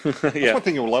that. That's one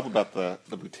thing you'll love about the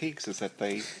boutiques, is that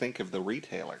they think of the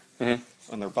retailer.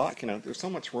 On their box, there's so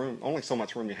much room, only so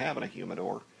much room you have in a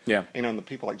humidor. Yeah. And the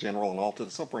people like General and Alta,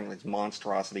 they'll bring these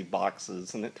monstrosity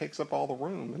boxes, and it takes up all the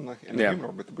room in the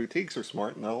humidor. But the boutiques are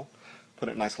smart, and they'll put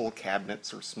it in nice little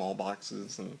cabinets or small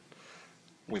boxes, and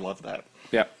we love that.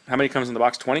 Yeah. How many comes in the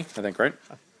box? 20, I think, right?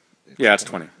 Yeah, it's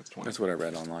 20. It's 20. That's what I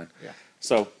read online. Yeah.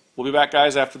 So we'll be back,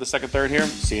 guys, after the second third here.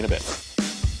 See you in a bit.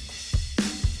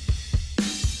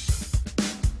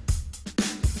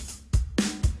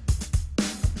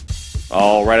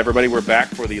 All right, everybody, we're back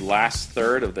for the last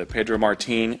third of the Pedro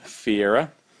Martin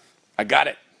Fiera. I got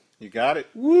it. You got it.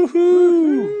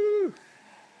 Woohoo!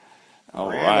 All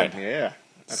right. Yeah.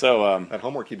 So that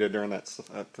homework you did during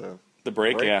the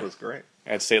break, was great. I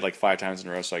had to say it like 5 times in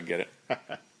a row so I get it.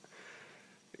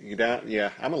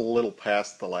 Yeah, I'm a little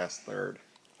past the last third.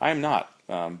 I am not,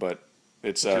 but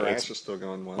it's... Your ash is still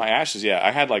going well. My ash is,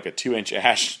 I had like a 2-inch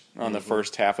ash on the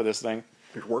first half of this thing.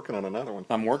 You're working on another one.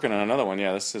 I'm working on another one,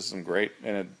 yeah. This is some great...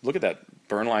 And look at that.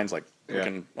 Burn line's like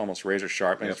looking almost razor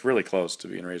sharp, and it's really close to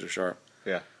being razor sharp.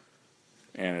 Yeah.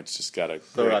 And it's just got a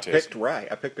so great I taste. picked right.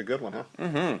 I picked a good one, huh?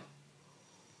 Mm-hmm.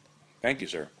 Thank you,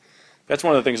 sir. That's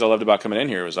one of the things I loved about coming in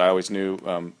here, was I always knew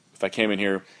if I came in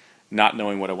here not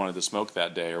knowing what I wanted to smoke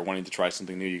that day or wanting to try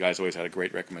something new, you guys always had a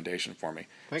great recommendation for me.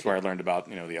 That's where I learned about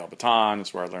the El Baton.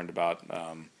 That's where I learned about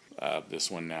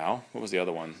this one now. What was the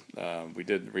other one? We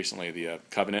did recently, the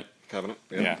Covenant. Covenant,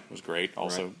 yeah. It was great.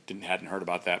 Also, hadn't heard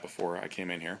about that before I came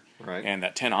in here. Right. And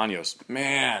that 10 Años,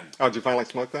 man. Oh, did you finally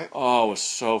smoke that? Oh, it was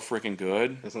so freaking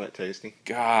good. Isn't that tasty?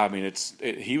 God, I mean,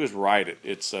 he was right.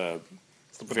 It's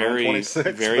very,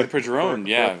 26, very Padron,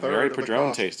 very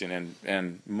Padron tasting,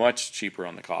 and much cheaper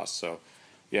on the cost. So,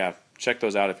 yeah, check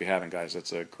those out if you haven't, guys.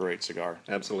 It's a great cigar.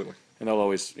 Absolutely. and they'll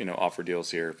always offer deals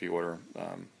here if you order.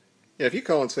 Yeah, if you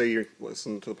call and say you're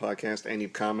listening to the podcast and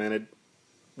you've commented,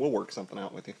 we'll work something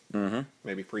out with you. Mm-hmm.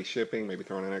 Maybe free shipping, maybe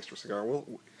throwing an extra cigar. We'll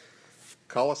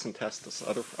call us and test us.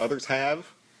 Others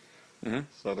have,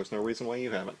 so there's no reason why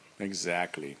you haven't.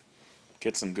 Exactly.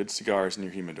 Get some good cigars in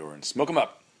your humidor and smoke them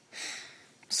up.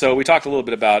 So we talked a little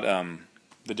bit about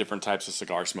the different types of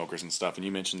cigar smokers and stuff, and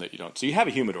you mentioned that you don't. So you have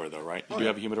a humidor, though, right? You do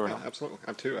have a humidor now? Absolutely. I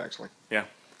have two, actually. Yeah.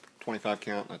 25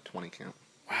 count and a 20 count.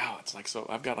 Wow, it's like so.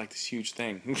 I've got like this huge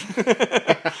thing.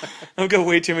 I've got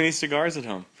way too many cigars at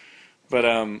home. But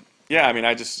yeah, I mean,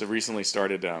 I just recently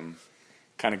started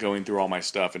kind of going through all my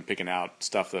stuff and picking out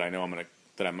stuff that I know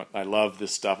I love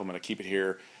this stuff. I'm gonna keep it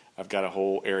here. I've got a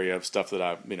whole area of stuff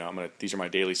that these are my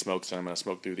daily smokes, and I'm gonna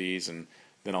smoke through these, and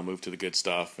then I'll move to the good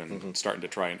stuff and starting to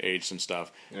try and age some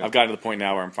stuff. Yeah. I've gotten to the point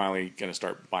now where I'm finally going to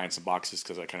start buying some boxes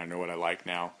because I kind of know what I like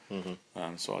now.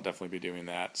 So I'll definitely be doing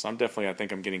that. So I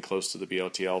think I'm getting close to the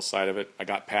BLTL side of it. I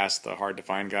got past the hard to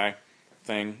find guy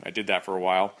thing. I did that for a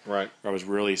while. Right. I was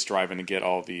really striving to get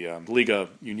all the Liga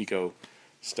Unico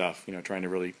stuff, trying to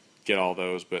really get all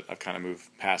those, but I've kind of moved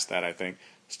past that, I think.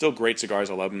 Still great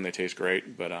cigars. I love them. They taste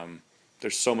great, but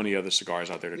there's so many other cigars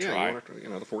out there to try.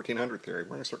 The 1400 theory. We're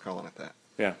going to start calling it that.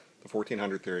 Yeah. The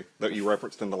 1400 theory that you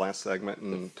referenced in the last segment,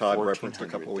 and Todd referenced a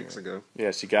couple of weeks ago.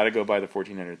 Yes, you got to go by the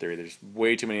 1400 theory. There's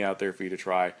way too many out there for you to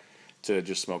try to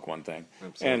just smoke one thing.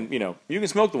 Absolutely. And you can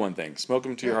smoke the one thing, smoke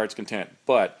them to your heart's content,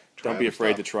 but don't be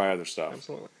afraid to try other stuff.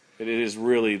 Absolutely. It is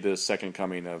really the second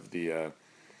coming of the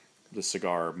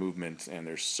cigar movement, and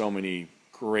there's so many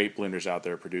great blenders out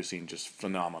there producing just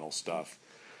phenomenal stuff.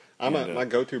 My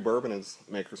go-to bourbon is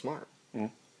Maker's Mark,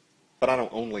 but I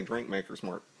don't only drink Maker's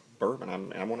Mark bourbon.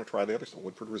 I want to try the other stuff.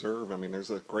 Woodford Reserve. I mean, there's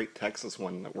a great Texas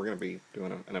one that we're going to be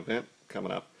doing an event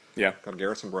coming up. Yeah. Called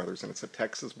Garrison Brothers, and it's a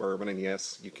Texas bourbon. And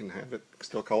yes, you can have it,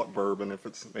 still call it bourbon if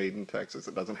it's made in Texas.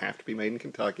 It doesn't have to be made in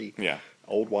Kentucky. Yeah.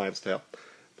 Old wives' tale.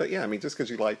 But yeah, I mean, just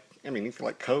because if you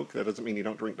like Coke, that doesn't mean you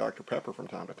don't drink Dr. Pepper from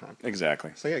time to time.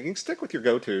 Exactly. So yeah, you can stick with your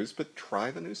go-tos, but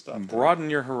try the new stuff. Broaden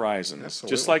your horizons.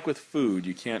 Absolutely. Just like with food,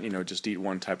 you can't, just eat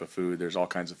one type of food. There's all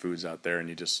kinds of foods out there, and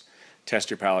you just test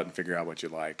your palate and figure out what you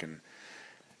like. And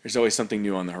there's always something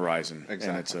new on the horizon. Exactly.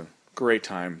 And it's a great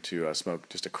time to smoke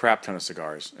just a crap ton of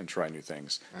cigars and try new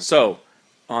things. So,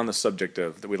 on the subject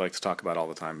of that we like to talk about all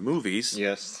the time, movies.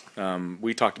 Yes.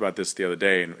 We talked about this the other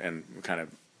day, and we kind of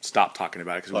stopped talking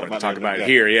about it because we wanted to talk about it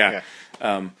here. Yeah.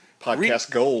 Podcast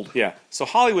gold. Yeah. So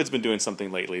Hollywood's been doing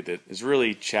something lately that has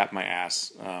really chapped my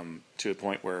ass to the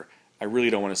point where I really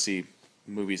don't want to see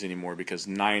movies anymore because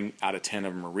 9 out of 10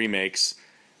 of them are remakes,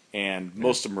 and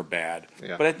most of them are bad.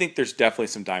 Yeah. But I think there's definitely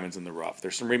some diamonds in the rough.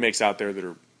 There's some remakes out there that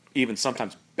are even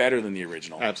sometimes better than the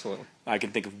original. Absolutely. I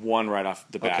can think of one right off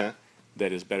the bat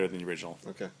that is better than the original.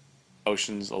 Okay.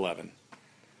 Ocean's 11.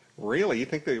 Really? You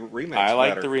think the remake? I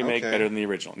like the remake better than the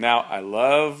original. Now I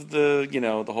love the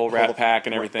the whole Rat Pack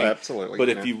and everything. Absolutely.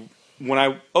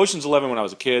 But Ocean's 11 when I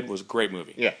was a kid was a great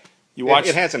movie. Yeah. You watch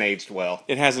it hasn't aged well.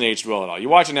 It hasn't aged well at all. You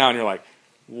watch it now and you're like,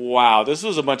 wow, this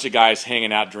was a bunch of guys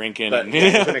hanging out drinking, But,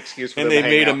 it was an excuse for and them they to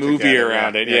hang made a out movie together.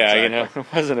 around it. Yeah, Yeah, exactly. it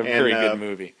wasn't a very good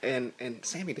movie. And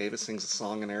Sammy Davis sings a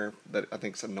song in there that I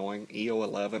think is annoying,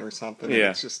 EO11 or something. Yeah. And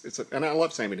it's just and I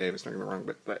love Sammy Davis. Don't get me wrong,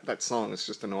 but that song is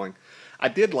just annoying. I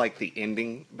did like the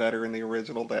ending better in the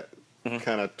original. That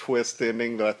kind of twist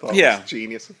ending that I thought was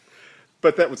genius.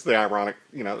 But that was the ironic.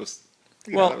 It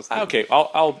was. Okay,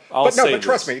 I'll but say but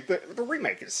trust this. me, the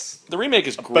remake is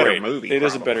great. better movie.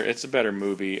 It's a better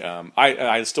movie.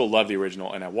 I still love the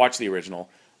original, and I watched the original.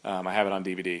 I have it on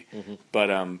DVD,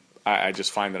 but I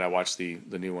just find that I watch the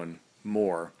new one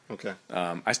more. Okay.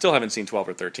 I still haven't seen 12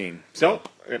 or 13. So,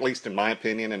 at least in my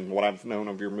opinion and what I've known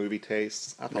of your movie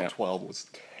tastes, I thought 12 was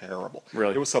terrible.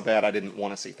 Really? It was so bad I didn't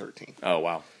want to see 13. Oh,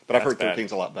 wow. But I've heard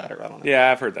 13's a lot better. I don't know.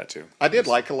 Yeah, I've heard that too. I did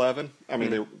like 11. I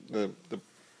mean, the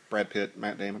Brad Pitt,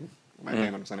 Matt Damon. Matt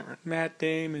Damon was in it, right? Matt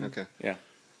Damon. Okay. Yeah.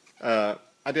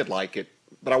 I did like it,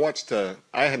 but I watched. I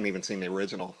hadn't even seen the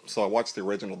original, so I watched the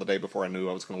original the day before I knew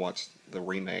I was going to watch the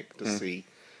remake to see.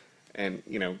 And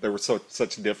they were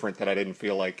such different that I didn't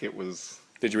feel like it was.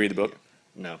 Did you read the book?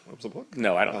 No, it was a book.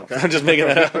 No, I don't know. I'm just making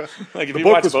that up. Like if the you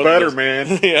book watch was both better, of those,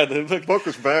 man. Yeah, the book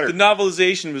was better. The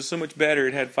novelization was so much better.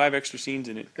 It had 5 extra scenes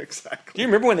in it. Exactly. Do you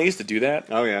remember when they used to do that?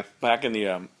 Oh yeah. Back in the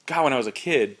when I was a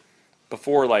kid,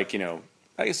 before I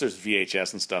guess there's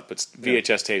VHS and stuff, but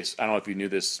VHS tapes. I don't know if you knew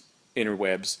this,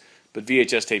 interwebs, but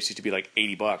VHS tapes used to be like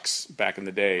 $80 back in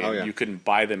the day. Oh, yeah. And you couldn't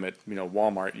buy them at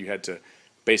Walmart. You had to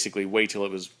basically wait till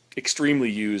it was extremely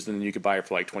used, and then you could buy it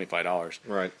for like $25.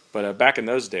 Right. But back in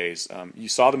those days, you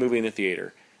saw the movie in the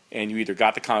theater, and you either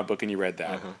got the comic book and you read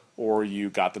that, or you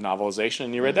got the novelization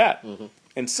and you read that.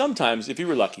 And sometimes, if you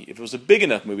were lucky, if it was a big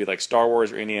enough movie like Star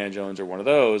Wars or Indiana Jones or one of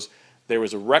those, there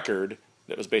was a record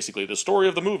that was basically the story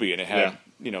of the movie, and it had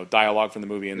dialogue from the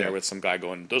movie in there with some guy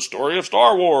going, "The story of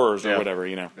Star Wars" or whatever,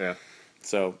 Yeah.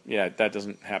 So that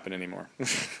doesn't happen anymore.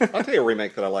 I'll tell you a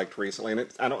remake that I liked recently,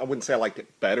 and I wouldn't say I liked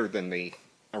it better than the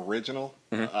original.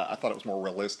 I thought it was more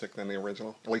realistic than the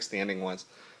original. At least the ending was.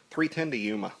 310 to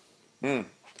Yuma.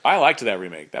 I liked that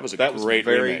remake. That was great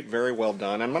remake. Very well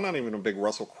done. And I'm not even a big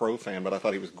Russell Crowe fan, but I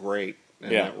thought he was great in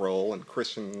that role. And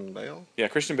Christian Bale. Yeah,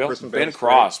 Christian Bale. Ben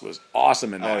Cross was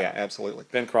awesome in that. Oh yeah, absolutely.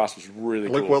 Ben Cross was really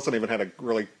cool. Luke Wilson even had a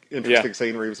really interesting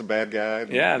scene where he was a bad guy.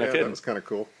 And, no kidding. That was kind of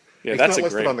cool. Yeah, he's that's not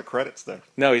listed on the credits though.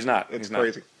 No, he's not. It's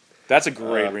crazy. That's a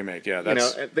great remake. Yeah,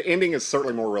 that's. The ending is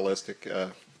certainly more realistic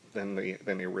than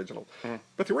the original.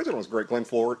 But the original was great. Glenn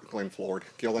Ford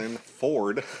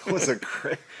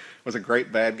was a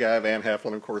great bad guy. Van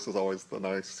Heflin, of course, was always the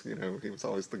nice. He was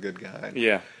always the good guy.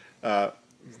 Yeah.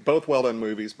 Both well done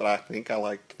movies, but I think I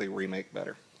liked the remake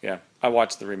better. Yeah, I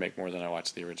watched the remake more than I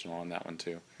watched the original on that one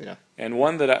too. Yeah. And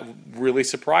one that really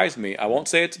surprised me. I won't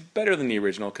say it's better than the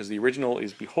original because the original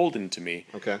is beholden to me.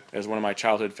 Okay. As one of my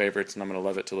childhood favorites, and I'm going to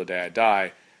love it till the day I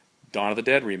die. Dawn of the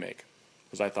Dead remake.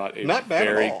 Was I thought a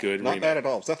very good remake. Not bad at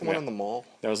all. Was that the one in the mall?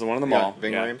 That was the one in the mall.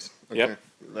 Ving Rhames? Okay. Yep.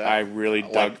 I really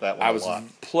dug that one. I was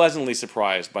pleasantly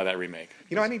surprised by that remake.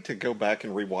 I need to go back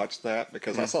and rewatch that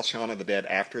because I saw Shaun of the Dead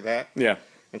after that. Yeah.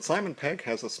 And Simon Pegg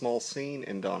has a small scene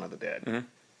in Dawn of the Dead.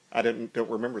 I don't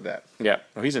remember that. Yeah.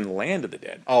 Oh, he's in Land of the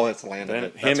Dead. Oh, that's Land of the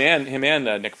Dead. Him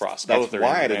and Nick Frost. That's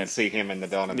why I didn't see him in the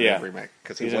Dawn of the Dead remake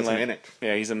because he wasn't in it.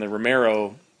 Yeah, he's in the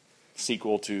Romero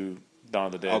sequel to Dawn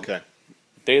of the Dead. Okay.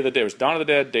 Day of the Dead. It was Dawn of the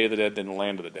Dead, Day of the Dead, then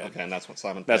Land of the Dead. Okay, and that's what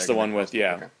Simon Pegg. That's the one with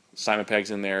Simon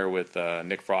Pegg's in there with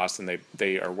Nick Frost, and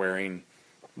they are wearing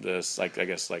this I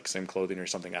guess same clothing or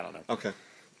something. I don't know. Okay.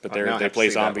 But they play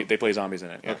zombie. They play zombies in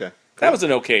it. Yeah. Okay. Cool. That was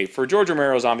an okay for George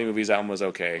Romero zombie movies. That one was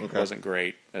okay. It wasn't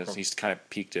great. He's kind of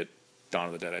peaked at Dawn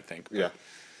of the Dead, I think. Yeah.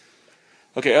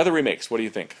 Okay, other remakes. What do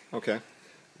you think? Okay.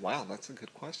 Wow, that's a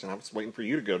good question. I was waiting for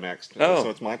you to go next. Oh.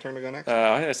 So it's my turn to go next?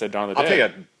 I said Dawn of the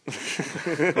Dead. I'll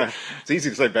tell you. It's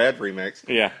easy to say bad remakes.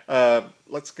 Yeah.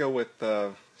 Let's go with,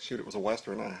 it was a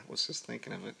Western. I was just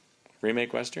thinking of it.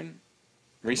 Remake Western?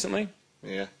 Recently?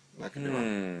 Yeah, that could be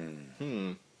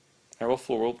wrong. All right,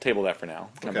 we'll table that for now.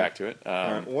 Come back to it. All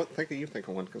right, what think you think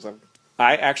of one? Because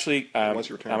I actually, what's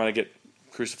your turn? I'm going to get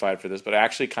crucified for this, but I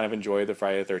actually kind of enjoy the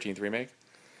Friday the 13th remake.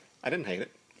 I didn't hate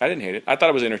it. I didn't hate it. I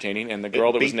thought it was entertaining, and the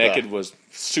girl that was naked was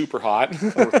super hot.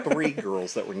 There were 3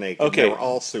 girls that were naked. Okay. They were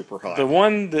all super hot. The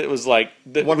one that was was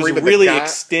a really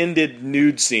extended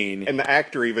nude scene. And the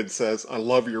actor even says, "I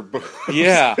love your boobs."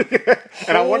 Yeah.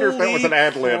 And I wonder if that was an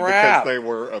ad lib because they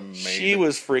were amazing. She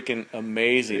was freaking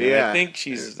amazing. Yeah. And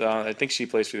I think she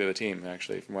plays for the other team,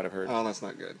 actually, from what I've heard. Oh, that's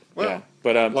not good. Well, yeah.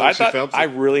 But I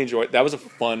really enjoyed. That was a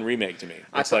fun remake to me.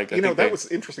 That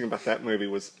was interesting about that movie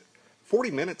was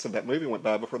 40 minutes of that movie went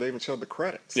by before they even showed the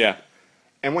credits. Yeah.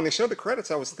 And when they showed the credits,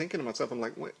 I was thinking to myself, I'm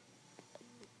like, wait,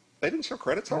 they didn't show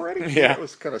credits already? Yeah. It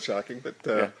was kind of shocking, but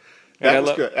that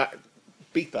was good.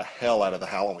 Beat the hell out of the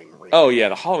Halloween remake. Oh, yeah,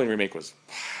 the Halloween remake was...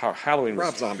 Halloween was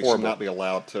Rob Zombie horrible. should not be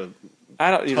allowed to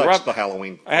touch the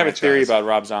Halloween I have a theory about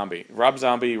Rob Zombie. Rob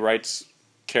Zombie writes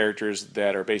characters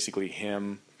that are basically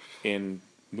him in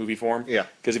movie form. Yeah.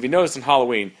 Because if you notice in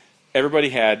Halloween, everybody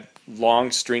had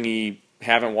long, stringy...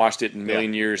 haven't washed it in a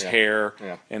million years, hair,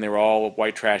 and they were all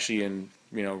white trashy and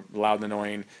loud and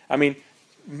annoying. I mean,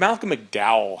 Malcolm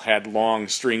McDowell had long,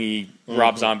 stringy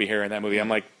Rob Zombie hair in that movie. I'm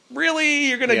like, really?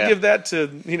 You're gonna give that to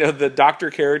the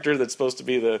doctor character that's supposed to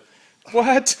be the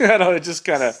what? I don't know. It just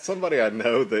kind of somebody I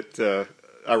know that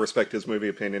I respect his movie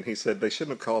opinion. He said they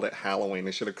shouldn't have called it Halloween.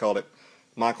 They should have called it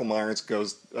Michael Myers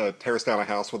tears down a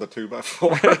house with a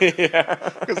 2x4. Yeah.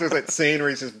 Because there's that scene where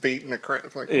he's just beating the crap.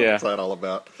 It's like, what's that all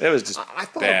about? It was just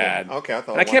bad.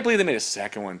 I can't believe they made a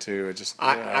second one, too. It just...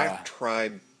 I've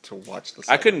tried to watch the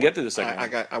second one. I couldn't get to the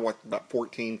second one. I watched about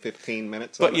 14, 15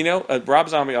 minutes of it. Rob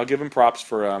Zombie, I'll give him props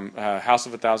for House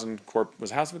of a Thousand Corpses.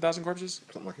 Was it House of a Thousand Corpses?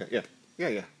 Something like that,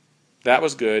 yeah. That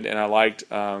was good, and I liked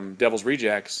Devil's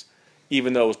Rejects.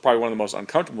 Even though it was probably one of the most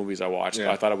uncomfortable movies I watched,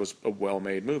 I thought it was a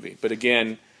well-made movie. But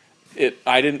again,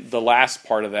 the last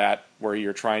part of that, where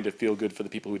you're trying to feel good for the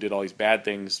people who did all these bad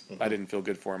things, I didn't feel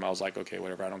good for him. I was like, okay,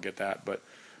 whatever, I don't get that. But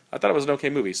I thought it was an okay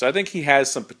movie. So I think he has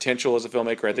some potential as a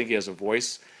filmmaker. I think he has a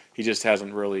voice. He just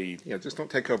hasn't really... Yeah, just don't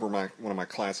take over one of my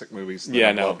classic movies that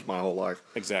I've loved my whole life.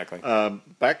 Exactly.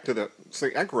 Back to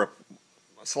I grew up...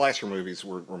 Slasher movies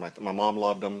were my mom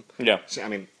loved them. Yeah.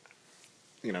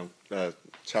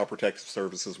 Child Protective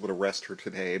Services would arrest her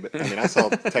today, but I saw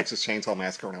Texas Chainsaw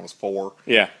Massacre when I was 4.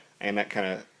 Yeah. and that kind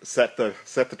of set the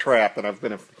trap. And I've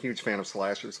been a huge fan of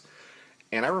slashers.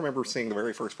 And I remember seeing the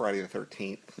very first Friday the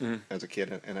 13th as a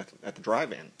kid and at the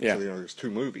drive-in. Yeah. So, there's 2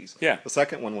 movies. Yeah. The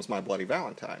second one was My Bloody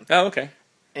Valentine. Oh, okay.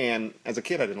 And as a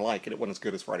kid, I didn't like it. It wasn't as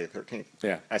good as Friday the 13th.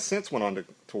 Yeah. I since went on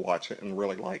to watch it and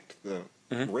really liked the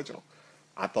original.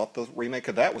 I thought the remake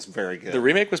of that was very good. The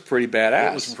remake was pretty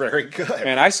badass. It was very good.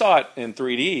 And I saw it in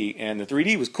 3D, and the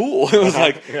 3D was cool. It was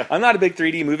I'm not a big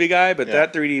 3D movie guy, but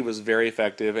that 3D was very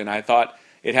effective, and I thought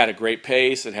it had a great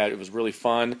pace. It was really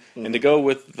fun. And to go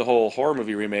with the whole horror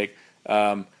movie remake,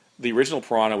 the original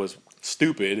Piranha was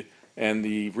stupid, and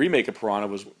the remake of Piranha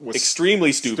was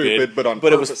extremely stupid, but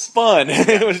it was fun.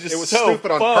 It was just so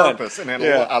stupid on fun. purpose, and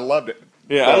I loved it.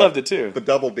 Yeah, I loved it too. The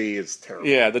Double D is terrible.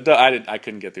 Yeah, I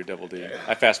couldn't get through Double D. Yeah.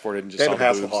 I fast forwarded and just David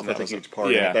saw the boobs. Hasselhoff has a huge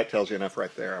part in it. That tells you enough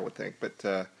right there, I would think. But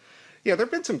yeah, there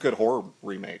have been some good horror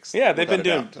remakes. Yeah, they've been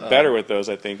doing better with those,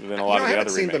 I think, than a lot of the other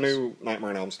remakes. I haven't seen the new Nightmare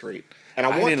on Elm Street, and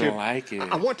I didn't like it.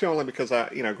 I want to only because I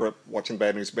grew up watching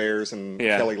Bad News Bears and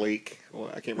Kelly Leak. Well,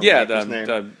 I can't remember his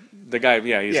name. The guy.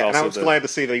 Yeah, he's also. And I was glad to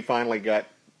see that he finally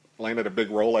landed a big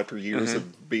role after years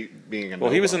of being in.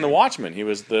 Well, he was in The Watchmen. He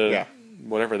was the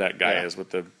whatever that guy is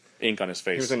with the ink on his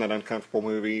face. He was in that Uncomfortable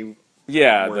movie.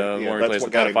 Yeah, where he plays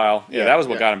the pedophile. Yeah, that was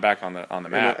what got him back on the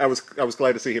map. I was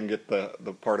glad to see him get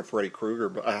the part of Freddy Krueger,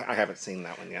 but I haven't seen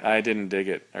that one yet. I didn't dig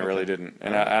it. I really didn't.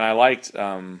 And I liked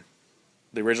the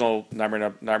original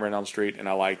Nightmare on Elm Street, and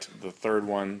I liked the third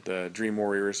one, the Dream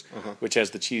Warriors, which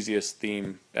has the cheesiest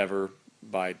theme ever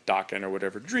by Dokken or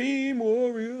whatever. Dream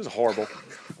Warriors, horrible.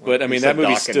 But I mean, that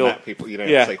movie's still people. You don't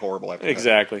have to say horrible after that.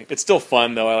 Exactly. It's still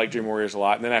fun though. I like Dream Warriors a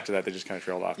lot, and then after that, they just kind of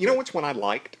trailed off. You know which one I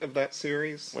liked of that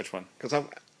series? Which one? Because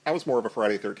I was more of a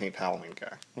Friday the 13th Halloween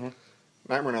guy.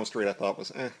 Nightmare on Elm Street I thought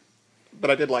was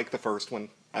but I did like the first one.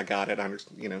 I got it.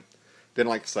 Didn't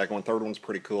like the second one. Third one's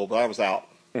pretty cool, but I was out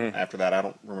after that. I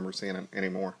don't remember seeing it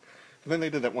anymore. And then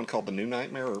they did that one called The New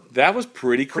Nightmare. That was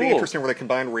pretty cool. Pretty interesting, where they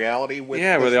combined reality with...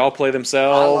 Yeah, where they all play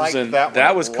themselves.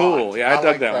 That was cool. Yeah, I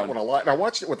dug that one a lot. And I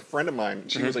watched it with a friend of mine.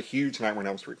 She was a huge Nightmare on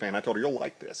Elm Street fan. I told her, you'll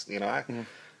like this.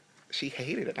 She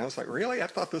hated it. And I was like, really? I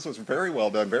thought this was very well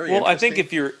done, very interesting. Well, I think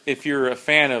if you're a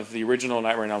fan of the original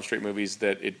Nightmare on Elm Street movies,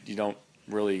 that you don't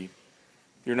really...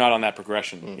 You're not on that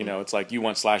progression. It's like you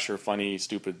want slasher, funny,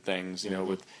 stupid things,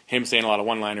 with him saying a lot of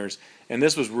one-liners. And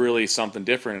this was really something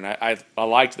different. And I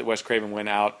liked that Wes Craven went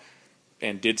out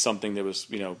and did something that was,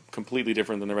 completely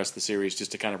different than the rest of the series,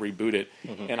 just to kind of reboot it.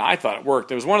 And I thought it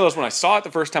worked. It was one of those, when I saw it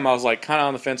the first time, I was like kind of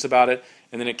on the fence about it.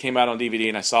 And then it came out on DVD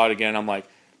and I saw it again. And I'm like,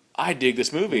 I dig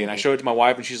this movie. And I showed it to my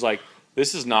wife and she's like,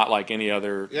 this is not like any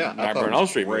other Nightmare on Elm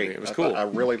Street movie. It was cool. I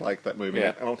really liked that movie.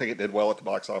 Yeah. I don't think it did well at the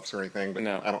box office or anything, but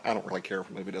I don't really care if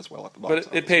a movie does well at the box office.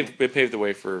 But it paved the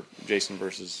way for Jason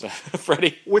versus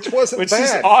Freddy, which wasn't bad. Which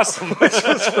is awesome. Which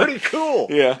was pretty cool.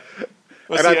 Yeah.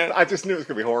 And I just knew it was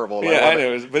going to be horrible. Yeah, I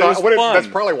know. But it was fun. That's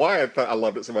probably why I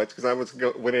loved it so much, because I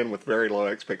went in with very low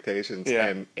expectations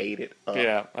and ate it up.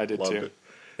 Yeah, I did too.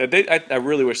 I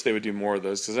really wish they would do more of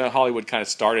those, because Hollywood kind of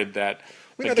started that.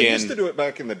 They used to do it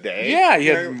back in the day. Yeah,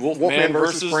 you had Wolfman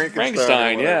versus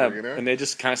Frankenstein, whatever, and they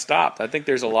just kind of stopped. I think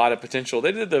there's a lot of potential.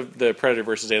 They did the Predator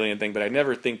versus Alien thing, but I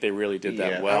never think they really did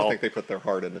that well. I don't think they put their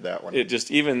heart into that one. It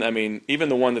just, even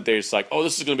the one that they're just like, oh,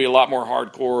 this is going to be a lot more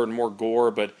hardcore and more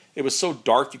gore, but it was so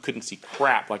dark you couldn't see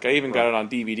crap. Like, I even got it on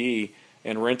DVD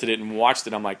and rented it and watched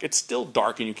it. I'm like, it's still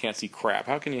dark and you can't see crap.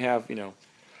 How can you have,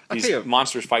 these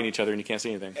monsters fighting each other and you can't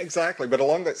see anything? Exactly, but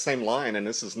along that same line, and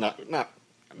this is not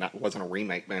wasn't a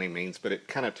remake by any means, but it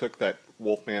kind of took that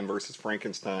Wolfman versus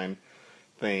Frankenstein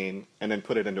theme and then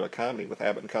put it into a comedy with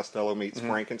Abbott and Costello meets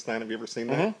Frankenstein. Have you ever seen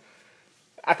that?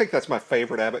 I think that's my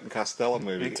favorite Abbott and Costello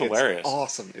movie. It's hilarious.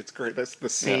 Awesome. It's great. That's the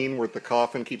scene where the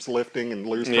coffin keeps lifting and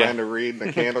Lou's trying to read, and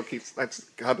the candle keeps... that's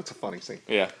a funny scene.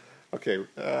 Yeah. Okay.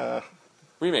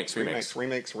 Remakes.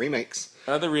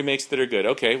 Other remakes that are good.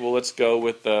 Okay, well, let's go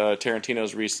with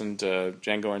Tarantino's recent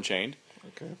Django Unchained.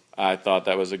 Okay. I thought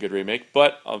that was a good remake,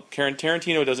 but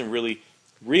Tarantino doesn't really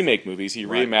remake movies. He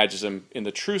reimagines them in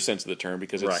the true sense of the term,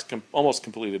 because it's almost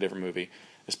completely different movie,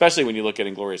 especially when you look at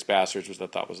Inglourious Basterds, which I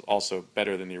thought was also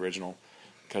better than the original,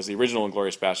 because the original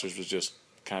Inglourious Basterds was just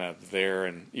kind of there,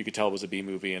 and you could tell it was a B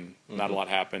movie, and not a lot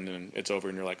happened, and it's over,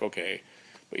 and you're like, okay.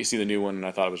 But you see the new one, and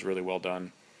I thought it was really well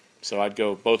done. So I'd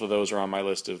go, both of those are on my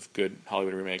list of good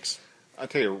Hollywood remakes. I'll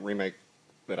tell you a remake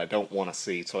that I don't want to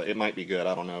see, so it might be good,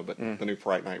 I don't know, but the new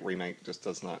Fright Night remake just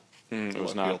does not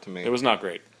appeal to me. It was not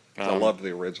great. I loved the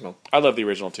original. I loved the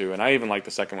original too, and I even liked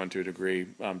the second one to a degree,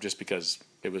 just because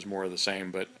it was more of the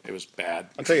same, but it was bad.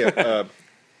 I'll tell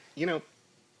you,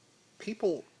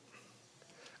 people...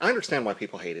 I understand why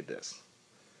people hated this,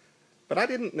 But I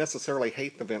didn't necessarily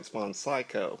hate the Vince Vaughn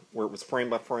Psycho, where it was frame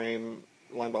by frame,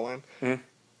 line by line. Mm-hmm.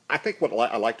 I think what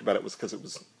I liked about it was because it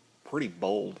was pretty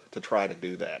bold to try to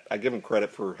do that. I give him credit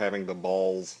for having the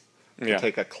balls to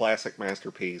take a classic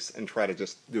masterpiece and try to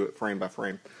just do it frame by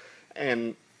frame.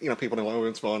 And, you know, people know, oh,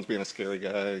 Vince Vaughn's being a scary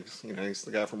guy. He's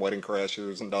the guy from Wedding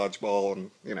Crashers and Dodgeball,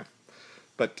 and, you know.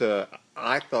 But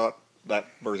I thought that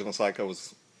version of Psycho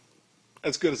was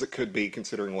as good as it could be,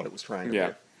 considering what it was trying to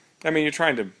do. I mean, you're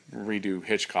trying to redo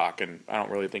Hitchcock, and I don't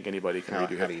really think anybody can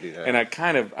redo How do you do that?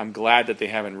 And I'm glad that they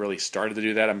haven't really started to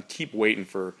do that. I'm keep waiting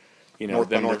for, North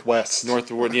by Northwest.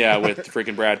 Northward, yeah, with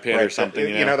freaking Brad Pitt right, or something.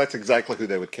 You know, that's exactly who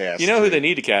they would cast. You know who they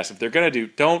need to cast if they're going to do.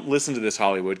 Don't listen to this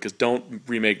Hollywood, because don't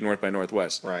remake North by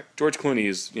Northwest. Right. George Clooney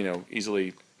is,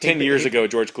 easily 10 years ago.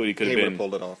 George Clooney could have been. He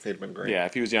pulled it off. He'd been great. Yeah,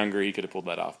 if he was younger, he could have pulled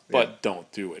that off. But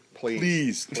don't do it,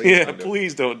 please. Yeah,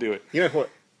 please don't do it. You know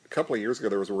what? A couple of years ago,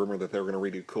 there was a rumor that they were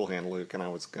going to redo Cool Hand Luke, and I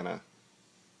was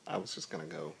just gonna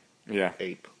go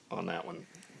ape on that one.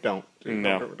 Don't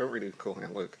redo Cool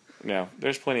Hand Luke. No,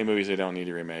 there's plenty of movies they don't need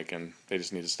to remake, and they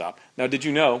just need to stop. Now, did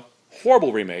you know,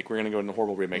 horrible remake, we're going to go into the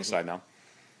horrible remake side now.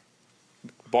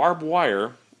 Barbed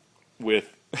Wire with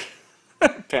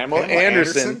Pamela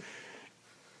Anderson,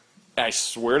 I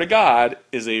swear to God,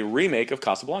 is a remake of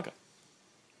Casablanca.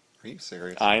 Are you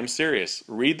serious? I am serious.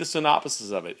 Read the synopsis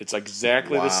of it. It's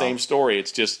exactly the same story.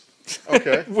 It's just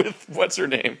with, what's her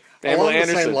name? Pamela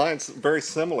Anderson. The same lines, very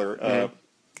similar.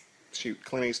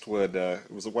 Clint Eastwood,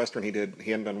 it was a Western he did. He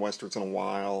hadn't done Westerns in a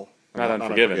while. Not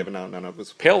Unforgiven. No. It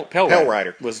was Pale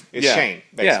Rider. It's Shane,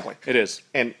 basically. Yeah, it is.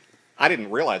 And I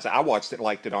didn't realize it. I watched it,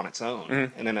 liked it on its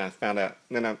own. And then I found out,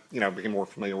 and then I became more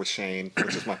familiar with Shane,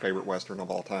 which is my favorite Western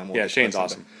of all time. Yeah, Shane's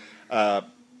awesome.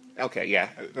 Okay, yeah.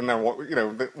 And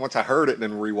then, once I heard it and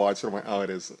then rewatched it, I went, oh, it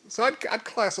is. So I'd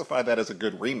classify that as a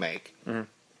good remake.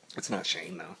 It's not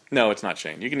Shane, though. No, it's not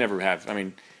Shane. You can never have. I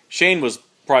mean, Shane was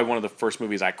probably one of the first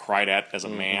movies I cried at as a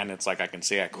man. It's like I can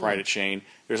say I cried at Shane.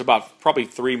 There's about probably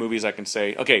 3 movies I can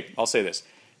say. Okay, I'll say this.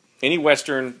 Any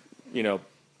Western,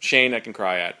 Shane I can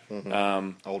cry at.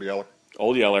 Old Yeller.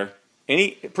 Old Yeller.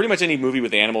 Pretty much any movie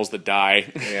with animals that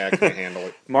die. Yeah, I can't handle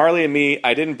it. Marley and Me,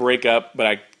 I didn't break up, but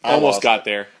I almost got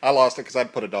there. I lost it because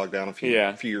I'd put a dog down a few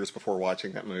years before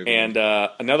watching that movie. And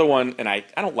another one, and I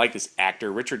don't like this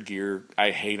actor, Richard Gere.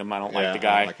 I hate him. I don't like the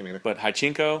guy. I don't like him either. But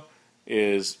Hachinko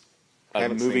is a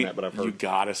movie that, but I've heard. You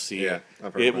gotta see it.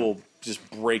 I've heard it will just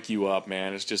break you up,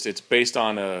 man. It's based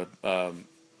on a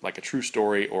true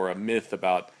story or a myth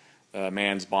about a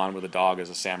man's bond with a dog as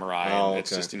a samurai. Oh, and it's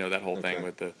just that whole thing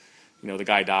with the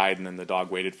guy died and then the dog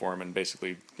waited for him and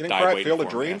basically died waiting Field for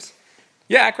of him. Dreams?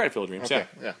 Yeah, I cried at Field of Dreams. Okay,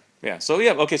 yeah. So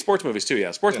okay, sports movies too.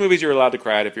 Yeah, sports movies you're allowed to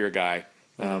cry at if you're a guy.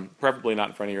 Preferably not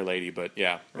in front of your lady, but you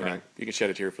can shed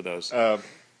a tear for those. I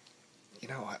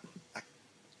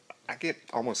get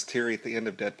almost teary at the end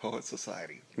of Dead Poets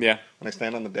Society. Yeah. When I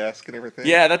stand on the desk and everything.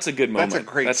 Yeah, that's a good moment. That's a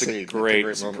great scene.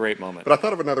 That's a great moment. But I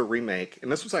thought of another remake,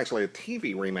 and this was actually a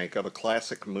TV remake of a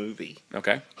classic movie.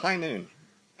 Okay. High Noon.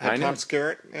 Had Tom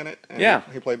Skerritt in it. And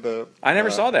he played the. I never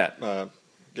saw that.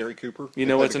 Gary Cooper. You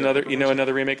know what's another? You know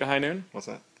another remake of High Noon? What's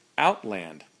that?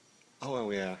 Outland.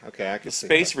 Oh yeah. Okay, I could see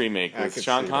space that. remake with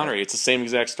Sean Connery. That. It's the same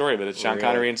exact story, but it's Sean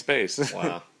Connery in space.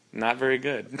 Wow. Not very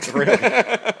good.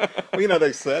 Really? Well,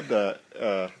 they said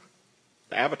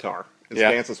Avatar is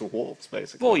Dances with Wolves,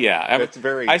 basically. Well, yeah. It's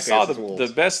very. I saw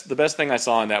the best thing I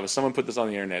saw on that was someone put this on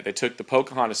the internet. They took the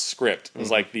Pocahontas script. It was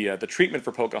like the treatment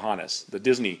for Pocahontas, the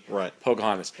Disney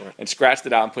Pocahontas, and scratched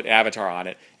it out and put Avatar on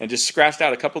it, and just scratched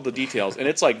out a couple of the details, and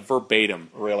it's like verbatim.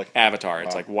 Really? Avatar.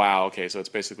 It's like wow. Okay, so it's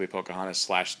basically Pocahontas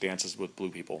 / Dances with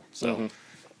Blue People. So.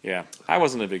 Yeah, I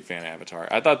wasn't a big fan of Avatar.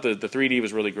 I thought the 3D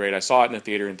was really great. I saw it in the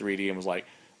theater in 3D and was like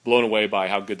blown away by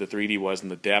how good the 3D was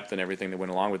and the depth and everything that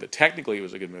went along with it. Technically, it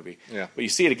was a good movie. Yeah. But you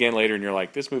see it again later and you're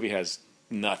like, this movie has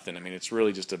nothing. I mean, it's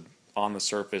really just a on the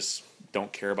surface,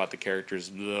 don't care about the characters,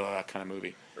 kind of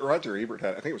movie. Roger Ebert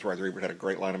had a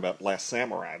great line about Last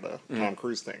Samurai, the Tom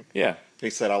Cruise thing. Yeah. He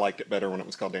said, I liked it better when it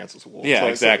was called Dances with Wolves. Yeah,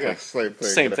 exactly. Same thing.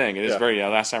 Same thing. It is very,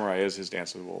 Last Samurai is his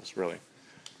Dances with Wolves, really.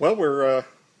 Well, we're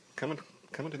coming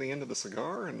to the end of the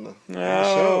cigar and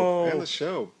the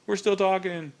show. We're still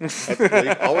talking.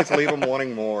 Always leave them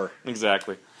wanting more.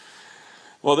 Exactly.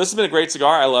 Well, this has been a great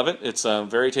cigar. I love it. It's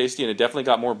very tasty, and it definitely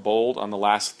got more bold on the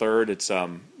last third. It's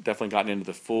definitely gotten into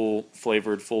the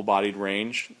full-flavored, full-bodied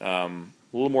range. A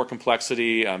little more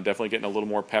complexity. Definitely getting a little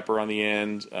more pepper on the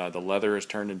end. The leather has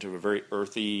turned into a very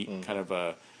earthy kind of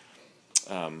a...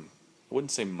 I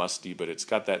wouldn't say musty, but it's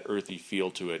got that earthy feel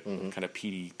to it, kind of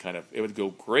peaty, it would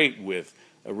go great with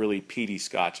a really peaty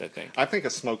scotch, I think. I think a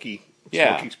smoky,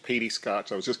 peaty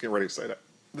scotch. I was just getting ready to say that.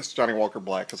 This Johnny Walker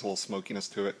Black has a little smokiness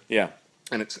to it, Yeah.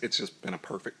 and it's just been a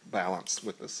perfect balance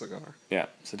with this cigar. Yeah.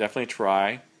 So definitely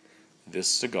try this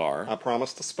cigar. I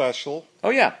promised a special.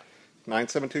 Oh, yeah.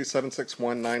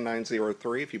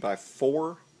 972-761-9903. If you buy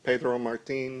 4 Pedro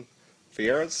Martin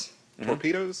Fieras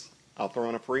torpedoes, I'll throw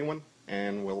in a free one,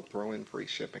 and we'll throw in free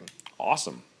shipping.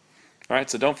 Awesome. All right,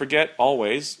 so don't forget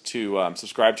always to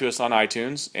subscribe to us on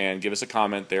iTunes and give us a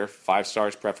comment there, 5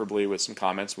 stars preferably with some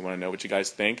comments. We want to know what you guys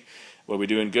think. What are we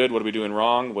doing good? What are we doing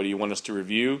wrong? What do you want us to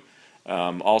review?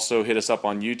 Also hit us up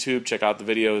on YouTube, check out the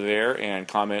video there, and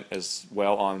comment as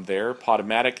well on there,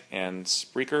 Podomatic and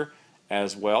Spreaker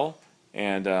as well.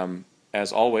 And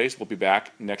as always, we'll be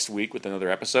back next week with another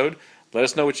episode. Let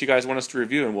us know what you guys want us to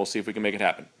review, and we'll see if we can make it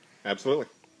happen. Absolutely.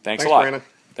 Thanks a lot. Brandon.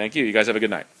 Thank you. You guys have a good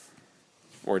night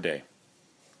or day.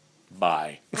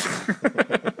 Bye.